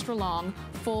 twin extra long,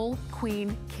 full,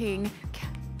 queen, king,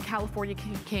 California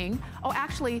king. Oh,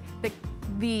 actually,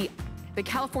 the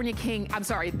California king, I'm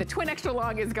sorry, the twin extra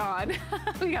long is gone.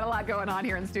 We got a lot going on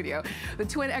here in the studio. The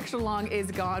twin extra long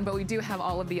is gone, but we do have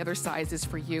all of the other sizes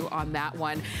for you on that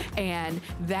one. And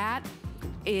that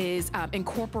is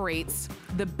incorporates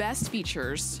the best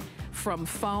features from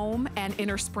foam and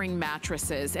inner spring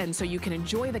mattresses. And so you can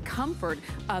enjoy the comfort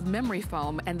of memory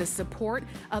foam and the support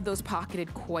of those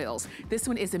pocketed coils. This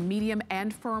one is a medium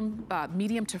and firm,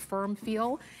 medium to firm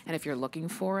feel. And if you're looking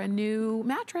for a new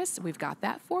mattress, we've got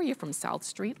that for you from South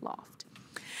Street Loft.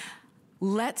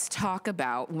 Let's talk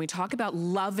about, when we talk about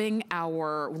loving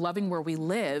where we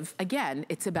live, again,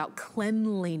 it's about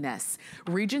cleanliness.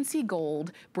 Regency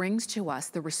Gold brings to us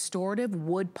the restorative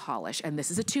wood polish, and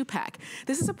this is a 2-pack.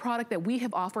 This is a product that we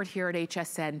have offered here at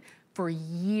HSN for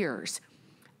years.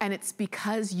 And it's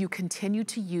because you continue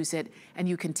to use it and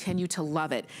you continue to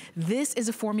love it. This is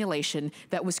a formulation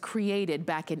that was created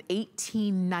back in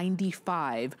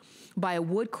 1895 by a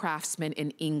wood craftsman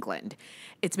in England.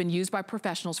 It's been used by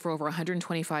professionals for over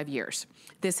 125 years.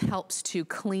 This helps to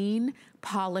clean,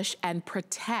 polish, and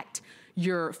protect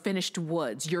your finished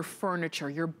woods, your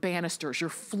furniture, your banisters, your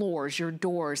floors, your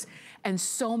doors, and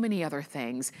so many other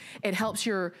things. It helps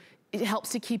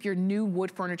to keep your new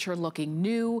wood furniture looking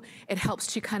new. It helps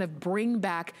to kind of bring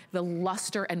back the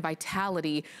luster and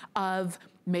vitality of,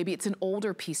 maybe it's an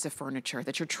older piece of furniture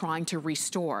that you're trying to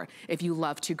restore. If you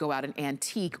love to go out and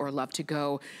antique or love to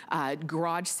go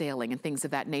garage sailing and things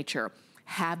of that nature,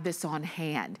 have this on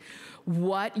hand.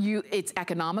 It's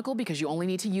economical because you only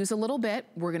need to use a little bit.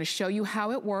 We're gonna show you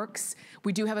how it works.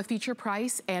 We do have a feature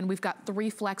price, and we've got 3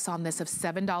 flex on this of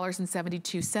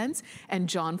 $7.72, and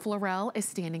John Florell is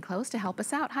standing close to help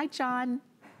us out. Hi, John.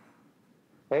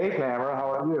 Hey, Tamara,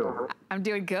 how are you? I'm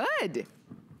doing good.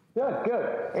 Good,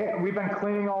 good. Hey, we've been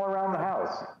cleaning all around the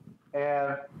house,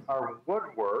 and our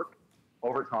woodwork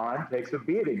over time takes a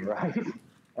beating, right?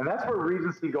 And that's where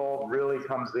Regency Gold really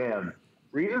comes in.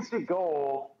 Regency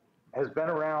Gold has been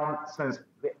around since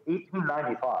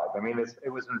 1895. I mean, it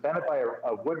was invented by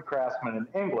a wood craftsman in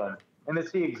England, and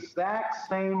it's the exact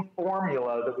same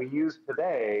formula that we use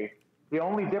today. The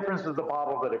only difference is the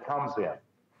bottle that it comes in.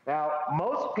 Now,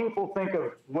 most people think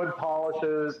of wood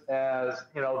polishes as,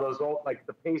 you know, those old, like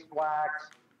the paste wax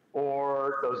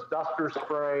or those duster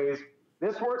sprays.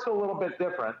 This works a little bit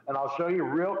different, and I'll show you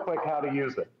real quick how to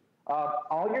use it.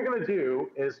 All you're gonna do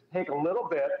is take a little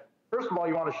bit. First of all,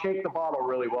 you wanna shake the bottle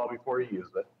really well before you use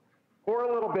it. Pour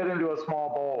a little bit into a small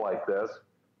bowl like this,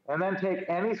 and then take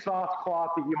any soft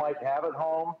cloth that you might have at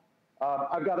home.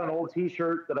 I've got an old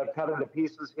t-shirt that I've cut into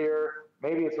pieces here.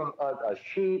 Maybe it's a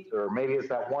sheet, or maybe it's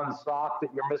that one sock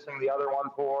that you're missing the other one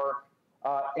for.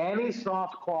 Any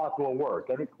soft cloth will work,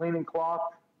 any cleaning cloth.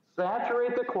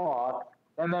 Saturate the cloth,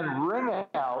 and then wring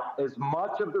out as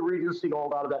much of the Regency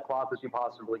Gold out of that cloth as you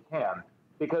possibly can,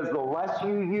 because the less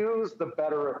you use, the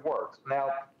better it works. Now,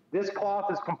 this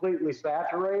cloth is completely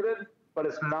saturated, but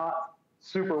it's not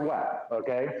super wet,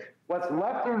 okay? What's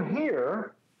left in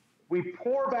here, we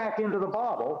pour back into the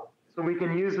bottle so we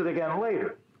can use it again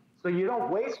later. So you don't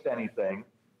waste anything,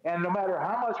 and no matter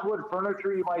how much wood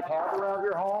furniture you might have around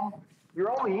your home,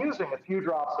 you're only using a few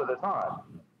drops at a time.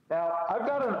 Now, I've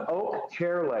got an oak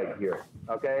chair leg here,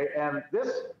 okay? And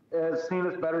this has seen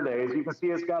its better days. You can see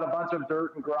it's got a bunch of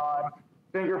dirt and grime,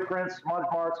 fingerprints, smudge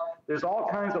marks. There's all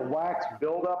kinds of wax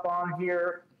buildup on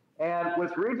here. And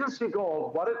with Regency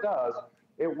Gold, what it does,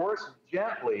 it works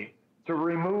gently to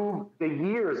remove the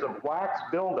years of wax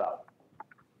buildup.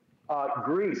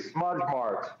 Grease, smudge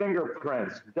marks,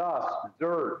 fingerprints, dust,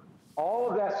 dirt, all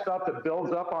of that stuff that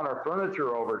builds up on our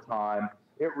furniture over time,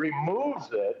 it removes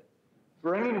it,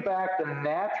 bringing back the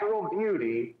natural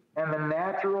beauty and the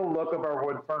natural look of our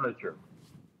wood furniture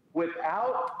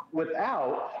without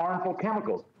harmful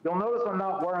chemicals. You'll notice I'm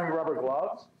not wearing rubber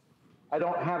gloves. I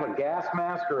don't have a gas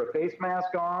mask or a face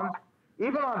mask on.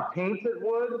 Even on painted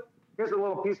wood, Here's a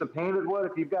little piece of painted wood.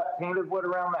 If you've got painted wood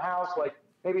around the house, like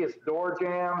maybe it's door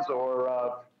jambs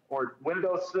or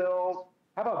window sills.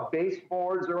 How about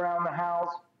baseboards around the house?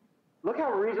 Look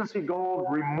how Regency Gold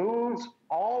removes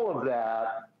all of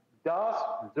that dust,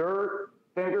 dirt,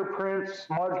 fingerprints,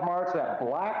 smudge marks, that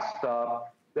black stuff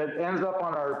that ends up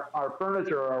on our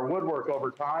furniture or our woodwork over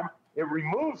time. It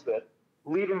removes it,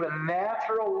 leaving the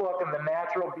natural look and the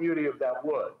natural beauty of that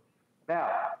wood. Now,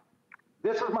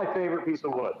 this is my favorite piece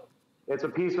of wood. It's a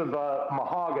piece of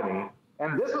mahogany,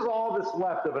 and this is all that's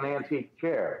left of an antique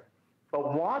chair.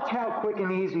 But watch how quick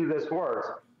and easy this works.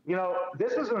 You know,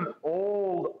 this is an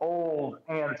old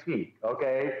antique,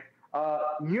 okay?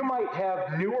 You might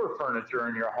have newer furniture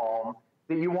in your home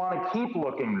that you want to keep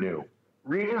looking new.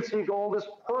 Regency Gold is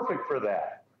perfect for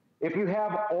that. If you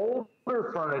have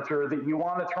older furniture that you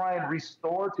want to try and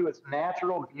restore to its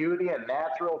natural beauty and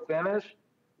natural finish,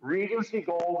 Regency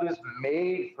Gold is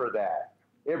made for that.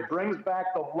 It brings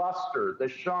back the luster, the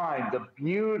shine, the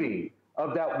beauty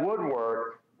of that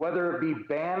woodwork, whether it be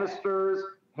banisters,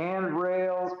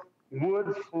 handrails,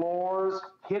 wood floors,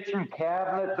 kitchen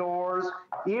cabinet doors,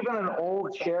 even an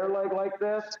old chair leg like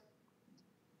this.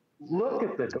 Look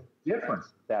at the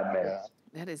difference that makes.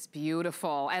 That is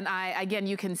beautiful. And again,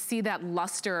 you can see that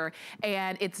luster,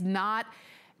 and it's not,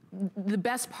 the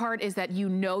best part is that you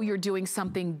know you're doing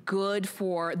something good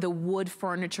for the wood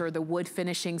furniture, the wood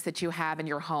finishings that you have in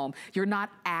your home. You're not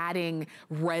adding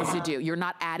residue. You're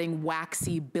not adding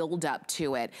waxy buildup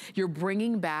to it. You're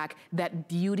bringing back that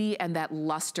beauty and that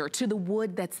luster to the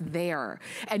wood that's there.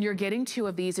 And you're getting two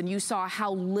of these, and you saw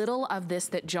how little of this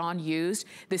that John used,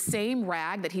 the same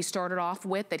rag that he started off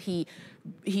with, that he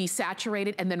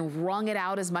saturated and then wrung it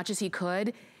out as much as he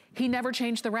could. He never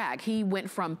changed the rag. He went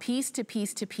from piece to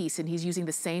piece to piece, and he's using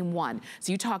the same one.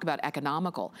 So you talk about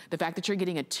economical. The fact that you're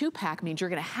getting a 2-pack means you're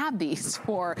gonna have these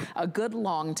for a good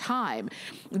long time.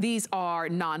 These are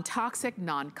non-toxic,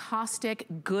 non-caustic,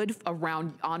 good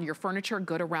around on your furniture,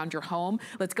 good around your home.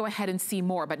 Let's go ahead and see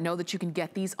more, but know that you can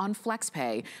get these on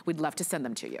FlexPay. We'd love to send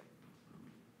them to you.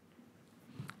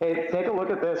 Hey, take a look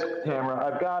at this,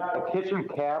 Tamara. I've got a kitchen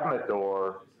cabinet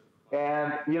door.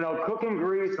 And, you know, cooking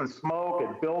grease and smoke,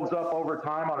 it builds up over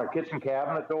time on our kitchen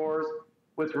cabinet doors.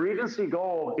 With Regency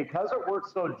Gold, because it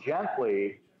works so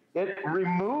gently, it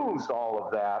removes all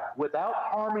of that without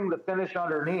harming the finish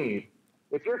underneath.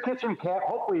 If your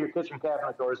hopefully your kitchen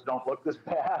cabinet doors don't look this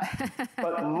bad,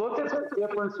 but look at the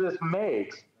difference this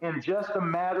makes. In just a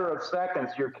matter of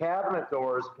seconds, your cabinet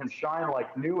doors can shine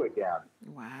like new again.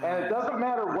 Wow. And it doesn't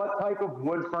matter what type of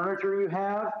wood furniture you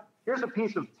have. Here's a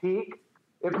piece of teak.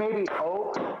 It may be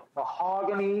oak,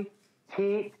 mahogany,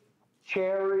 teak,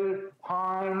 cherry,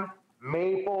 pine,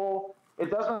 maple. It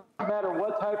doesn't matter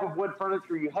what type of wood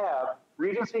furniture you have.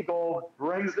 Regency Gold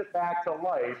brings it back to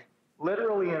life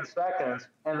literally in seconds.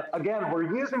 And again,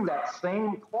 we're using that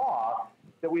same cloth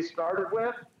that we started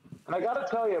with. And I got to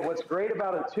tell you, what's great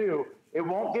about it too, it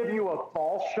won't give you a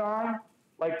false shine.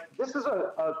 Like, this is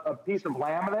a piece of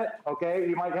laminate, okay?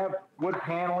 You might have wood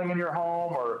paneling in your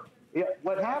home, or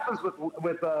what happens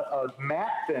with a matte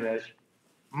finish,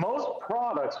 most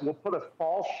products will put a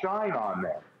false shine on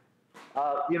there.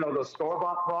 You know, those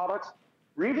store-bought products.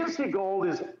 Regency Gold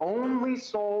is only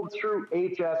sold through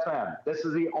HSN. This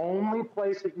is the only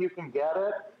place that you can get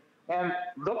it. And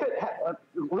look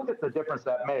at the difference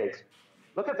that makes.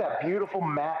 Look at that beautiful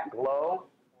matte glow,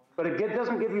 but it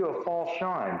doesn't give you a false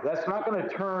shine. That's not going to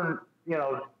turn, you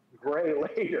know, gray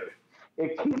later.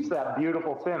 It keeps that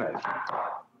beautiful finish.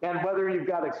 And whether you've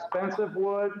got expensive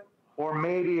wood or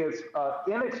maybe it's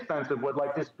inexpensive wood,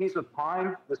 like this piece of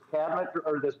pine, this cabinet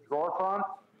or this drawer front,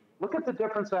 look at the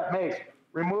difference that makes.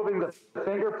 Removing the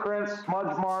fingerprints,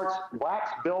 smudge marks,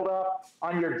 wax buildup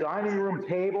on your dining room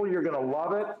table, you're going to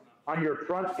love it. On your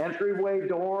front entryway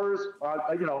doors,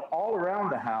 you know, all around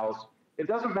the house. It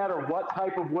doesn't matter what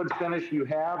type of wood finish you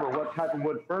have or what type of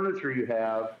wood furniture you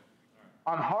have.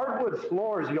 On hardwood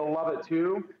floors, you'll love it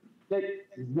too. Take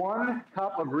 1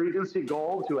 cup of Regency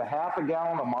Gold to a half a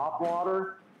gallon of mop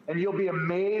water, and you'll be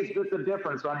amazed at the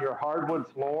difference on your hardwood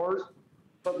floors.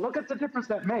 But look at the difference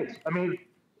that makes. I mean,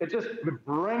 it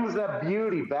brings that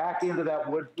beauty back into that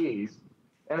wood piece,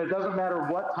 and it doesn't matter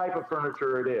what type of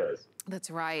furniture it is.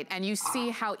 That's right. And you see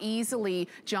how easily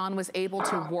John was able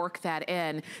to work that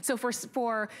in. So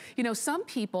for you know, some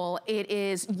people, it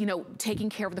is, you know, taking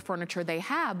care of the furniture they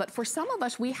have. But for some of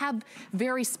us, we have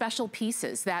very special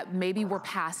pieces that maybe were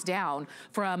passed down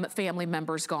from family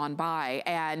members gone by.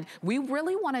 And we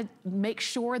really want to make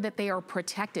sure that they are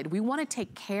protected. We want to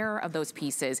take care of those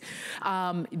pieces.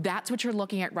 That's what you're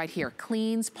looking at right here.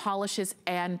 Cleans, polishes,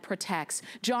 and protects.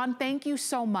 John, thank you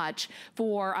so so much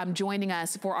for joining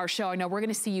us for our show. I know we're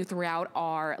gonna see you throughout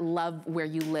our Love Where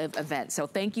You Live event. So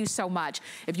thank you so much.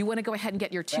 If you wanna go ahead and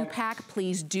get your 2-pack,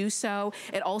 please do so.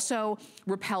 It also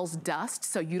repels dust,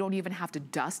 so you don't even have to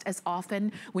dust as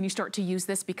often when you start to use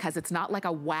this, because it's not like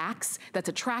a wax that's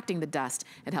attracting the dust.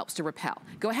 It helps to repel.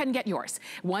 Go ahead and get yours.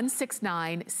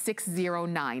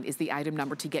 169609 is the item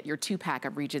number to get your 2-pack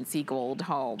of Regency Gold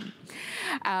home.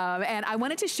 And I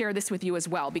wanted to share this with you as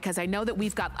well, because I know that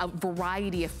we've got a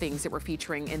variety of things that we're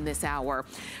featuring in this hour.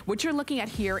 What you're looking at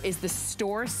here is the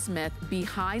Store Smith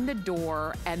behind the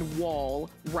door and wall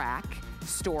rack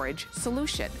storage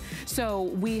solution. So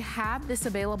we have this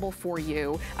available for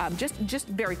you. Just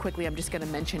very quickly, I'm just gonna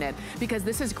mention it, because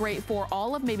this is great for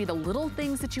all of maybe the little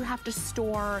things that you have to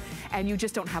store and you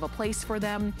just don't have a place for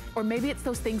them, or maybe it's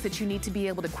those things that you need to be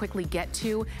able to quickly get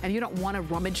to and you don't wanna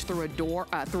rummage through a drawer.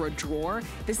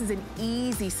 This is an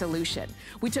easy solution.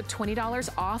 We took $20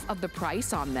 off of the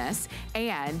price on this,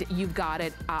 and you've got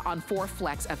it on 4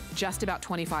 flex of just about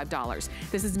 $25.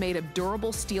 This is made of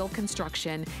durable steel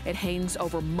construction. It hangs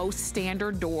over most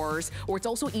standard doors, or it's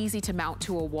also easy to mount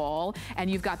to a wall, and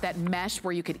you've got that mesh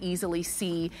where you could easily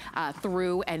see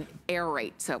through and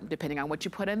aerate. So depending on what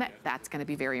you put in it, that's gonna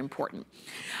be very important.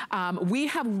 We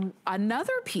have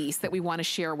another piece that we wanna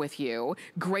share with you,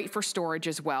 great for storage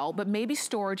as well, but maybe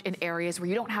storage in areas where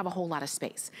you don't have a whole lot of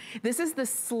space. This is the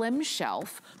Slim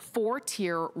Shelf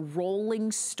 4-tier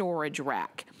rolling storage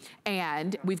rack.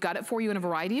 And we've got it for you in a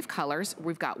variety of colors.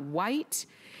 We've got white,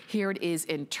 here it is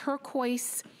in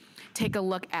turquoise. Take a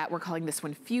look at, we're calling this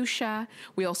one fuchsia.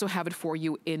 We also have it for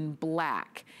you in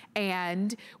black.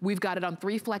 And we've got it on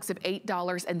 3 flex of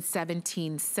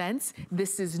 $8.17.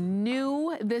 This is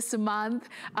new this month,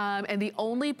 and the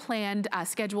only planned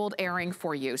scheduled airing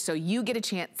for you. So you get a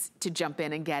chance to jump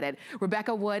in and get it.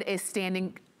 Rebecca Wood is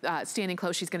standing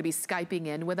close. She's gonna be Skyping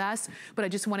in with us, but I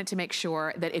just wanted to make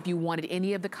sure that if you wanted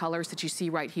any of the colors that you see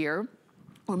right here,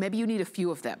 or maybe you need a few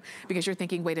of them because you're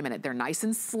thinking, wait a minute, they're nice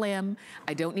and slim.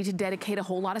 I don't need to dedicate a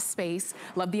whole lot of space.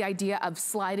 Love the idea of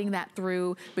sliding that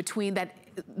through between that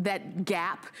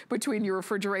gap between your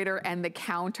refrigerator and the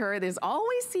counter. There's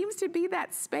always seems to be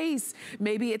that space.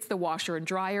 Maybe it's the washer and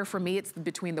dryer. For me, it's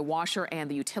between the washer and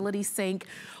the utility sink.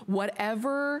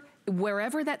 Wherever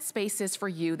that space is for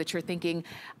you that you're thinking,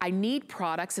 I need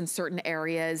products in certain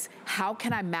areas, how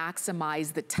can I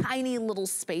maximize the tiny little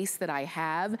space that I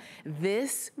have?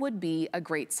 This would be a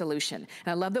great solution.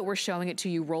 And I love that we're showing it to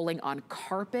you rolling on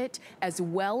carpet as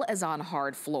well as on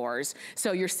hard floors.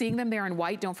 So you're seeing them there in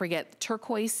white. Don't forget turquoise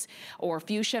or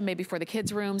fuchsia, maybe for the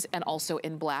kids' rooms, and also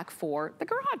in black for the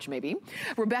garage, maybe.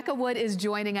 Rebecca Wood is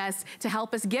joining us to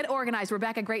help us get organized.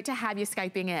 Rebecca, great to have you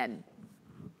Skyping in.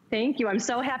 Thank you. I'm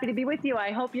so happy to be with you.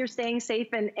 I hope you're staying safe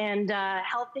and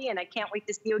healthy, and I can't wait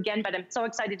to see you again, but I'm so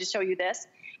excited to show you this.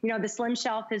 You know, the Slim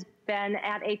Shelf has been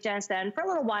at HSN for a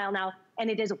little while now, and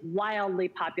it is wildly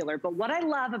popular. But what I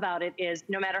love about it is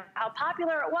no matter how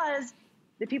popular it was,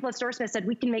 the people at Store Smith said,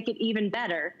 we can make it even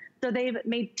better. So they've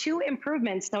made 2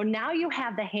 improvements. So now you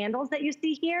have the handles that you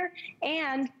see here,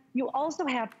 and you also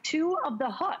have 2 of the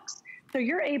hooks. So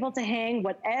you're able to hang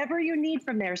whatever you need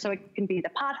from there. So it can be the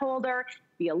pot holder,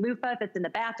 be a loofah if it's in the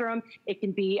bathroom. It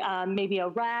can be maybe a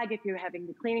rag if you're having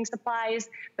the cleaning supplies.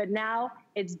 But now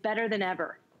it's better than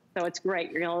ever. So it's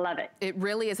great. You're going to love it. It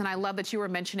really is. And I love that you were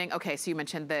mentioning, okay, so you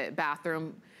mentioned the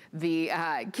bathroom, the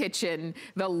kitchen,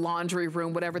 the laundry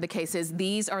room, whatever the case is.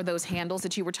 These are those handles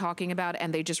that you were talking about,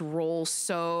 and they just roll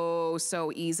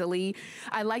so easily.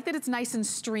 I like that it's nice and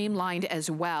streamlined as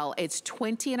well. It's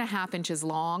 20.5 inches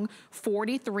long,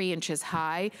 43 inches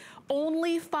high,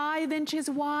 only 5 inches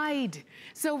wide.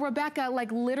 So Rebecca,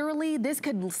 like literally this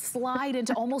could slide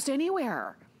into almost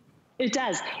anywhere. It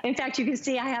does. In fact, you can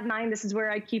see I have mine. This is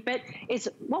where I keep it.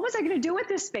 What was I going to do with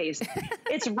this space?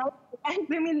 It's right. I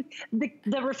mean,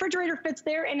 the refrigerator fits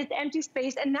there and it's empty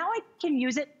space. And now I can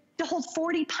use it to hold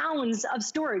 40 pounds of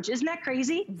storage. Isn't that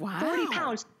crazy? Wow. 40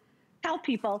 pounds. Tell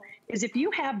people is if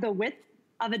you have the width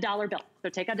of a dollar bill. So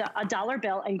take a dollar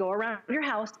bill and go around your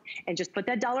house and just put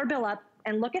that dollar bill up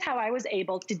and look at how I was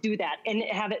able to do that and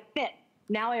have it fit.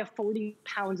 Now I have 40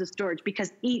 pounds of storage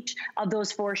because each of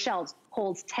those 4 shelves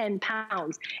holds 10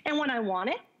 pounds. And when I want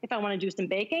it, if I want to do some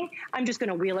baking, I'm just going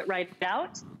to wheel it right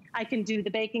out. I can do the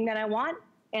baking that I want,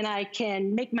 and I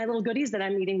can make my little goodies that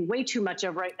I'm eating way too much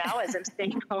of right now as I'm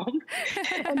staying home.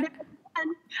 And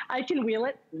then I can wheel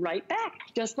it right back,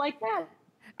 just like that.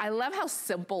 I love how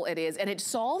simple it is, and it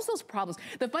solves those problems.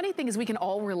 The funny thing is we can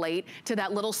all relate to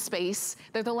that little space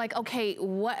that they're like, okay,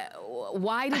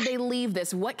 why did they leave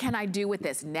this? What can I do with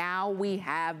this? Now we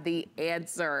have the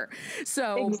answer.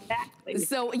 So, exactly.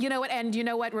 So you know what, and you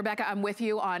know what, Rebecca, I'm with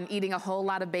you on eating a whole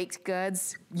lot of baked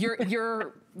goods.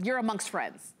 You're amongst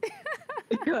friends.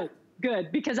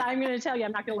 Good, because I'm gonna tell you,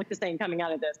 I'm not gonna look the same coming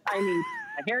out of this. I need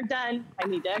my hair done, I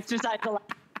need to exercise a lot.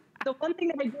 The one thing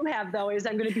that I do have though is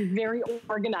I'm gonna be very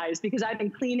organized because I've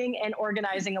been cleaning and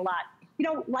organizing a lot. You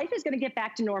know, life is gonna get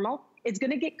back to normal. It's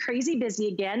gonna get crazy busy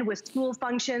again with school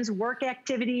functions, work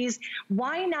activities.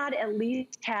 Why not at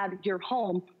least have your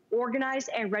home organized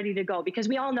and ready to go? Because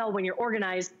we all know when you're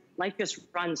organized, life just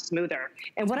runs smoother.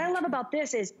 And what I love about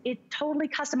this is it's totally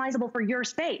customizable for your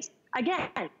space.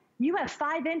 Again, you have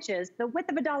 5 inches, the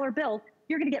width of a dollar bill,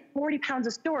 you're gonna get 40 pounds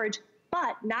of storage,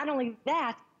 but not only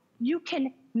that, you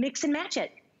can mix and match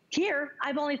it. Here,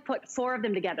 I've only put 4 of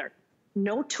them together.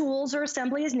 No tools or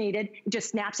assembly is needed, it just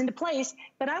snaps into place,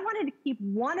 but I wanted to keep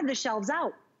one of the shelves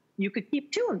out. You could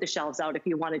keep 2 of the shelves out if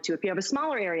you wanted to, if you have a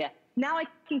smaller area. Now I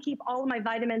can keep all of my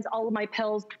vitamins, all of my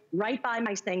pills right by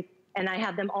my sink, and I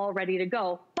have them all ready to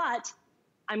go. But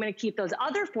I'm gonna keep those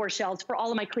other 4 shelves for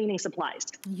all of my cleaning supplies.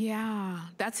 Yeah,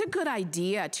 that's a good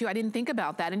idea too. I didn't think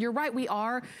about that. And you're right, we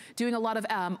are doing a lot of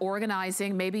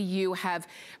organizing. Maybe you have,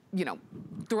 you know,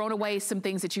 thrown away some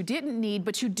things that you didn't need,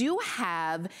 but you do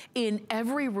have in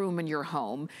every room in your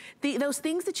home, those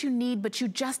things that you need, but you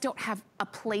just don't have a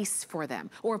place for them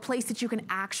or a place that you can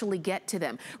actually get to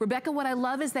them. Rebecca, what I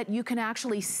love is that you can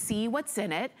actually see what's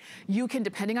in it. You can,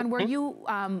 depending on where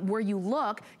you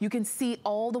look, you can see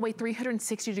all the way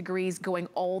 360 degrees going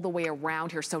all the way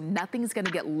around here. So nothing's gonna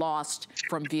get lost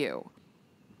from view.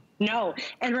 No,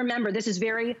 and remember, this is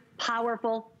very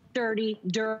powerful, sturdy,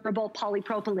 durable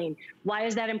polypropylene. Why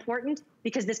is that important?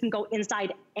 Because this can go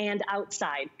inside and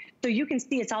outside. So you can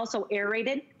see it's also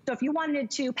aerated. So if you wanted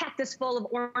to pack this full of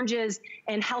oranges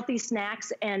and healthy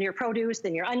snacks and your produce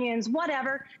and your onions,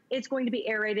 whatever, it's going to be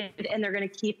aerated and they're going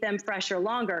to keep them fresher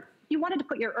longer. You wanted to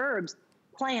put your herbs,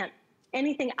 plant,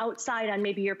 anything outside on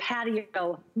maybe your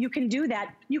patio, you can do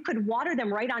that. You could water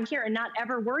them right on here and not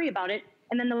ever worry about it.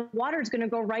 And then the water is going to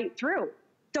go right through.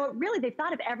 So really, they've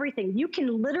thought of everything. You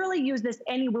can literally use this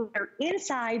anywhere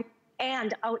inside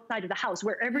and outside of the house,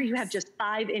 wherever you have just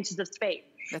 5 inches of space.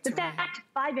 That's in fact,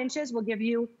 5 inches will give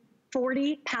you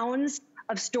 40 pounds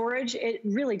of storage. It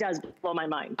really does blow my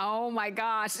mind. Oh my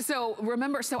gosh. So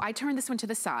remember, so I turned this one to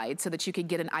the side so that you could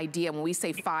get an idea. When we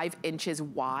say 5 inches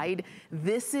wide,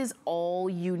 this is all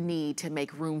you need to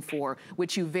make room for,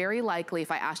 which you very likely,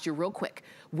 if I asked you real quick,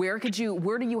 where do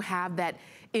you have that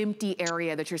empty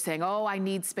area that you're saying, oh, I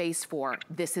need space for?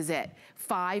 This is it.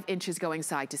 5 inches going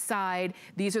side to side.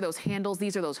 These are those handles.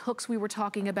 These are those hooks we were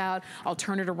talking about. I'll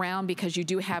turn it around because you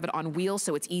do have it on wheels,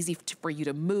 so it's easy for you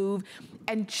to move,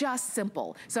 and just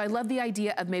simple. So I love the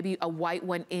idea of maybe a white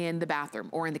one in the bathroom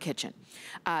or in the kitchen.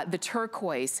 The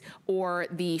turquoise or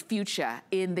the fuchsia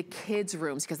in the kids'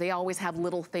 rooms, because they always have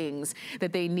little things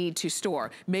that they need to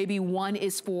store. Maybe one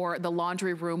is for the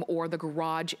laundry room or the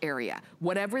garage area.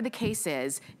 Whatever the case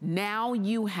is, now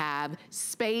you have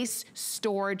space,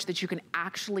 storage that you can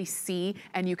actually see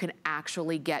and you can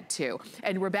actually get to.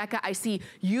 And Rebecca, I see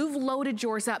you've loaded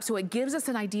yours up, so it gives us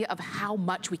an idea of how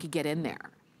much we could get in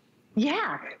there.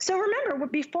 Yeah, so remember,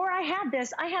 before I had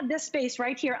this space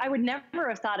right here. I would never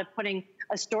have thought of putting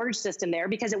a storage system there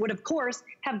because it would, of course,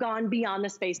 have gone beyond the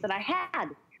space that I had.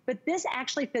 But this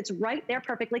actually fits right there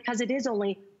perfectly because it is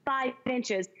only 5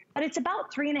 inches, but it's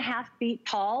about 3.5 feet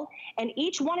tall, and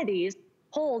each one of these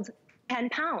holds 10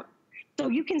 pounds. So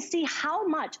you can see how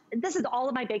much, this is all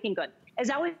of my baking goods. As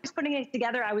I was putting it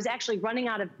together, I was actually running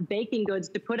out of baking goods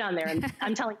to put on there. And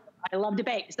I'm telling you, I love to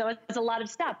bake, so it's a lot of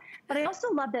stuff. But I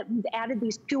also love that we've added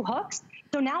these 2 hooks.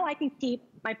 So now I can keep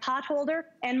my pot holder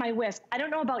and my whisk. I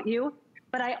don't know about you,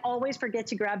 but I always forget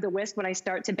to grab the whisk when I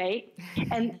start to bake.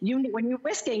 And when you're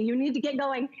whisking, you need to get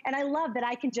going. And I love that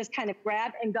I can just kind of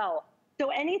grab and go. So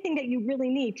anything that you really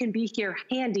need can be here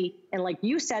handy. And like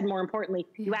you said, more importantly,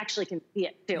 you actually can see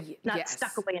it too, not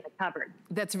stuck away in a cupboard.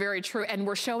 That's very true. And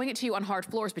we're showing it to you on hard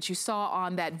floors, but you saw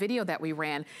on that video that we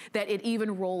ran that it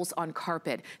even rolls on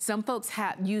carpet. Some folks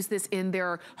use this in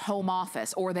their home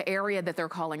office or the area that they're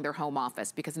calling their home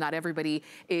office, because not everybody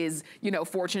is, you know,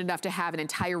 fortunate enough to have an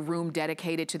entire room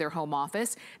dedicated to their home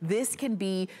office. This can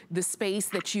be the space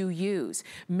that you use.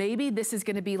 Maybe this is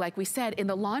gonna be, like we said, in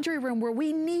the laundry room where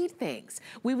we need things.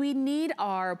 We need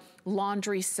our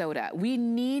laundry soda. We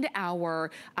need our,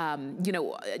 you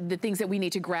know, the things that we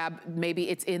need to grab. Maybe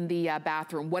it's in the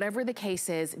bathroom. Whatever the case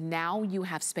is, now you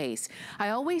have space. I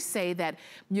always say that,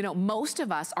 you know, most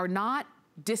of us are not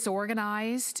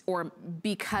disorganized or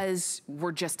because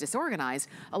we're just disorganized,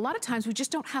 a lot of times we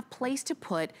just don't have place to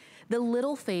put the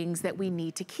little things that we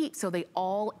need to keep, so they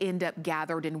all end up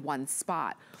gathered in one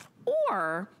spot.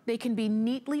 Or they can be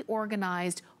neatly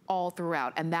organized all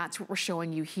throughout, and that's what we're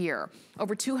showing you here.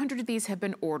 Over 200 of these have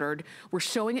been ordered. We're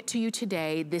showing it to you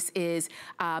today. This is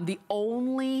the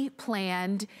only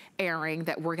planned airing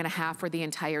that we're gonna have for the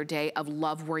entire day of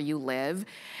Love Where You Live.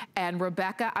 And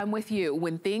Rebecca, I'm with you.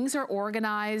 When things are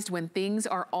organized, when things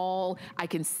are all, I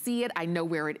can see it, I know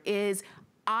where it is,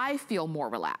 I feel more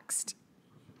relaxed.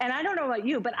 And I don't know about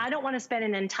you, but I don't want to spend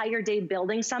an entire day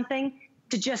building something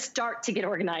to just start to get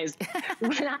organized.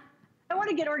 I want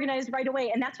to get organized right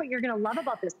away, and that's what you're going to love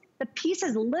about this. The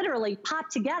pieces literally pop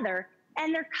together,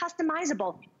 and they're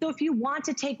customizable. So if you want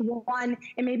to take one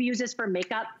and maybe use this for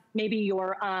makeup, maybe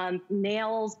your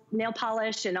nails, nail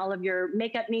polish, and all of your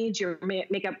makeup needs, your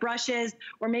makeup brushes,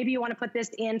 or maybe you want to put this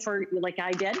in for, like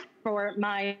I did, for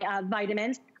my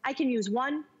vitamins. I can use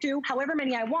 1, 2, however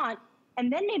many I want, and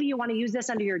then maybe you want to use this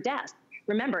under your desk.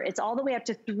 Remember, it's all the way up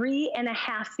to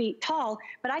 3.5 feet tall,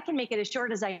 but I can make it as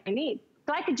short as I need.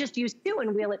 So I could just use 2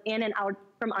 and wheel it in and out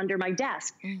from under my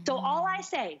desk. So all I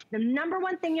say, the number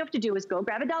one thing you have to do is go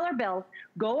grab a $1 bill,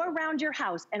 go around your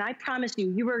house, and I promise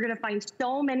you, you are gonna find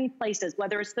so many places,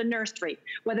 whether it's the nursery,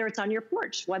 whether it's on your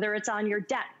porch, whether it's on your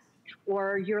deck,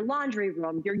 or your laundry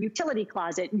room, your utility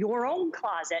closet, your own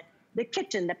closet, the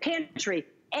kitchen, the pantry,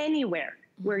 anywhere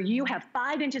where you have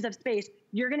 5 inches of space,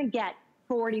 you're gonna get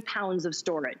 40 pounds of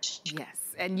storage.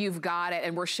 Yes, and you've got it,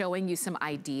 and we're showing you some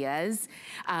ideas.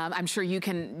 I'm sure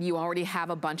you already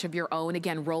have a bunch of your own,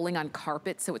 again, rolling on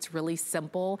carpet, so it's really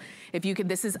simple. If you can,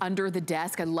 this is under the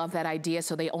desk. I love that idea,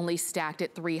 so they only stacked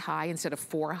it 3 high instead of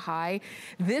 4 high.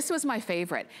 This was my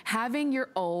favorite, having your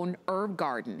own herb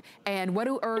garden. And what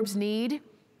do herbs need?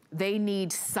 They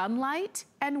need sunlight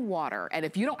and water. And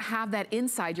if you don't have that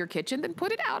inside your kitchen, then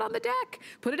put it out on the deck,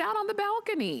 put it out on the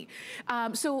balcony.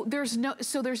 So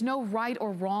there's no right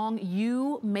or wrong.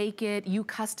 You make it, you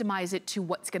customize it to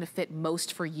what's gonna fit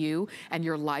most for you and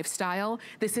your lifestyle.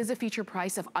 This is a feature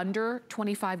price of under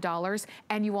 $25,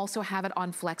 and you also have it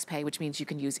on FlexPay, which means you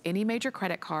can use any major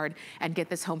credit card and get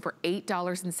this home for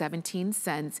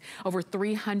 $8.17. Over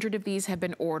 300 of these have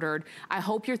been ordered. I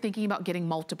hope you're thinking about getting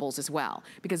multiples as well,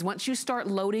 because once you start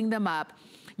loading them up,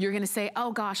 you're gonna say,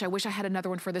 oh gosh, I wish I had another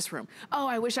one for this room. Oh,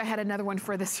 I wish I had another one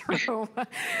for this room.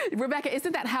 Rebecca,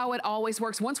 isn't that how it always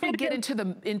works? Once we get into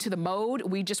the mode,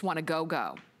 we just wanna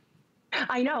go.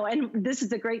 I know, and this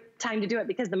is a great time to do it,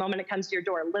 because the moment it comes to your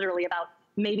door, literally about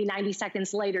maybe 90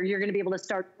 seconds later, you're gonna be able to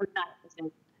start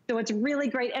organizing. So it's really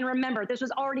great. And remember, this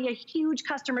was already a huge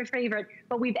customer favorite,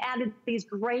 but we've added these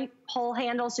great pull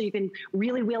handles so you can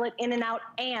really wheel it in and out,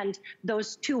 and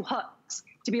those 2 hooks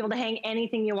to be able to hang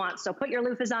anything you want. So put your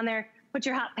loofahs on there, put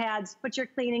your hot pads, put your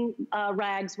cleaning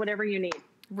rags, whatever you need.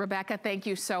 Rebecca, thank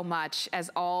you so much,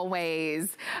 as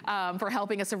always, for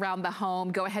helping us around the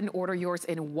home. Go ahead and order yours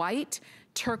in white,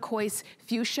 turquoise,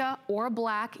 fuchsia, or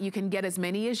black. You can get as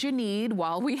many as you need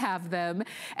while we have them.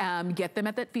 Get them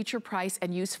at that feature price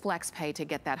and use FlexPay to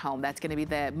get that home. That's gonna be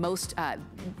the most,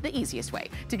 the easiest way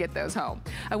to get those home.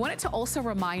 I wanted to also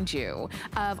remind you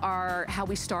of how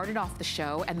we started off the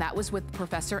show, and that was with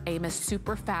Professor Amos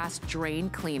Super Fast Drain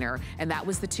Cleaner, and that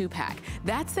was the 2-pack.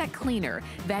 That's that cleaner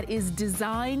that is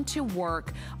designed to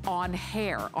work on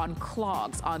hair, on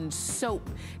clogs, on soap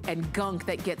and gunk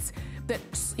that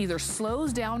either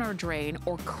slows down our drain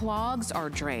or clogs our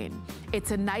drain.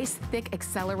 It's a nice, thick,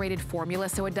 accelerated formula,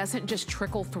 so it doesn't just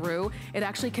trickle through. It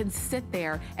actually can sit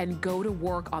there and go to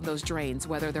work on those drains,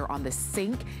 whether they're on the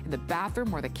sink, in the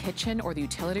bathroom, or the kitchen, or the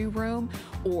utility room,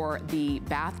 or the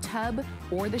bathtub,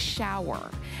 or the shower.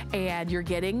 And you're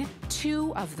getting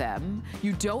 2 of them.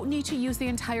 You don't need to use the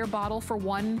entire bottle for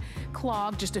 1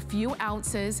 clog, just a few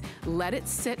ounces. Let it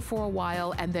sit for a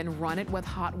while and then run it with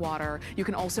hot water. You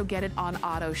can also get it on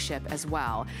auto ship as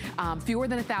well. Fewer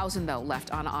than 1,000 though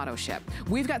left on auto ship.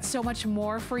 We've got so much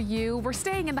more for you. We're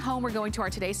staying in the home. We're going to our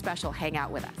Today Special. Hang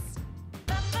out with us.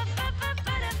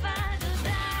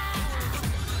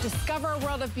 Discover a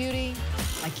world of beauty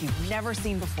like you've never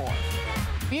seen before.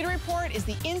 Beauty Report is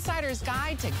the insider's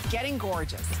guide to getting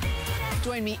gorgeous.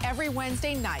 Join me every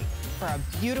Wednesday night for a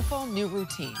beautiful new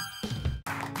routine.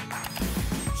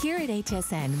 Here at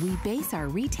HSN, we base our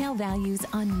retail values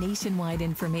on nationwide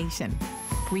information.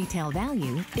 Retail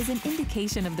value is an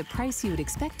indication of the price you would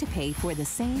expect to pay for the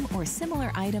same or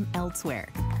similar item elsewhere,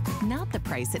 not the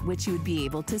price at which you would be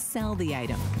able to sell the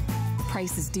item.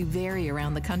 Prices do vary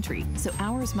around the country, so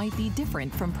ours might be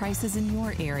different from prices in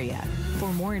your area.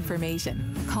 For more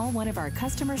information, call one of our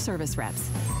customer service reps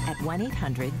at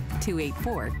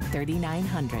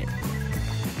 1-800-284-3900.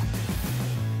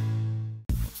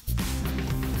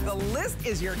 The list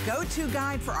is your go-to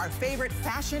guide for our favorite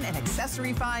fashion and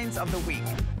accessory finds of the week.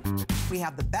 We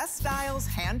have the best styles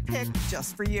hand-picked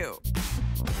just for you.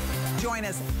 Join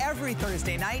us every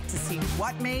Thursday night to see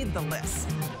what made the list.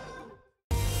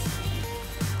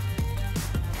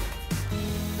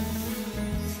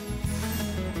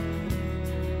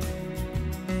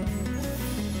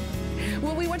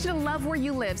 Well, we want you to love where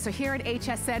you live, so here at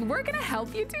HSN, we're gonna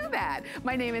help you do that.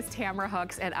 My name is Tamara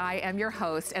Hooks, and I am your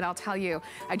host, and I'll tell you,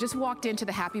 I just walked into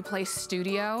the Happy Place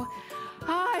studio.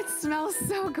 Ah, it smells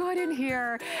so good in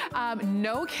here.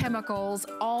 No chemicals,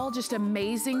 all just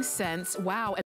amazing scents. Wow.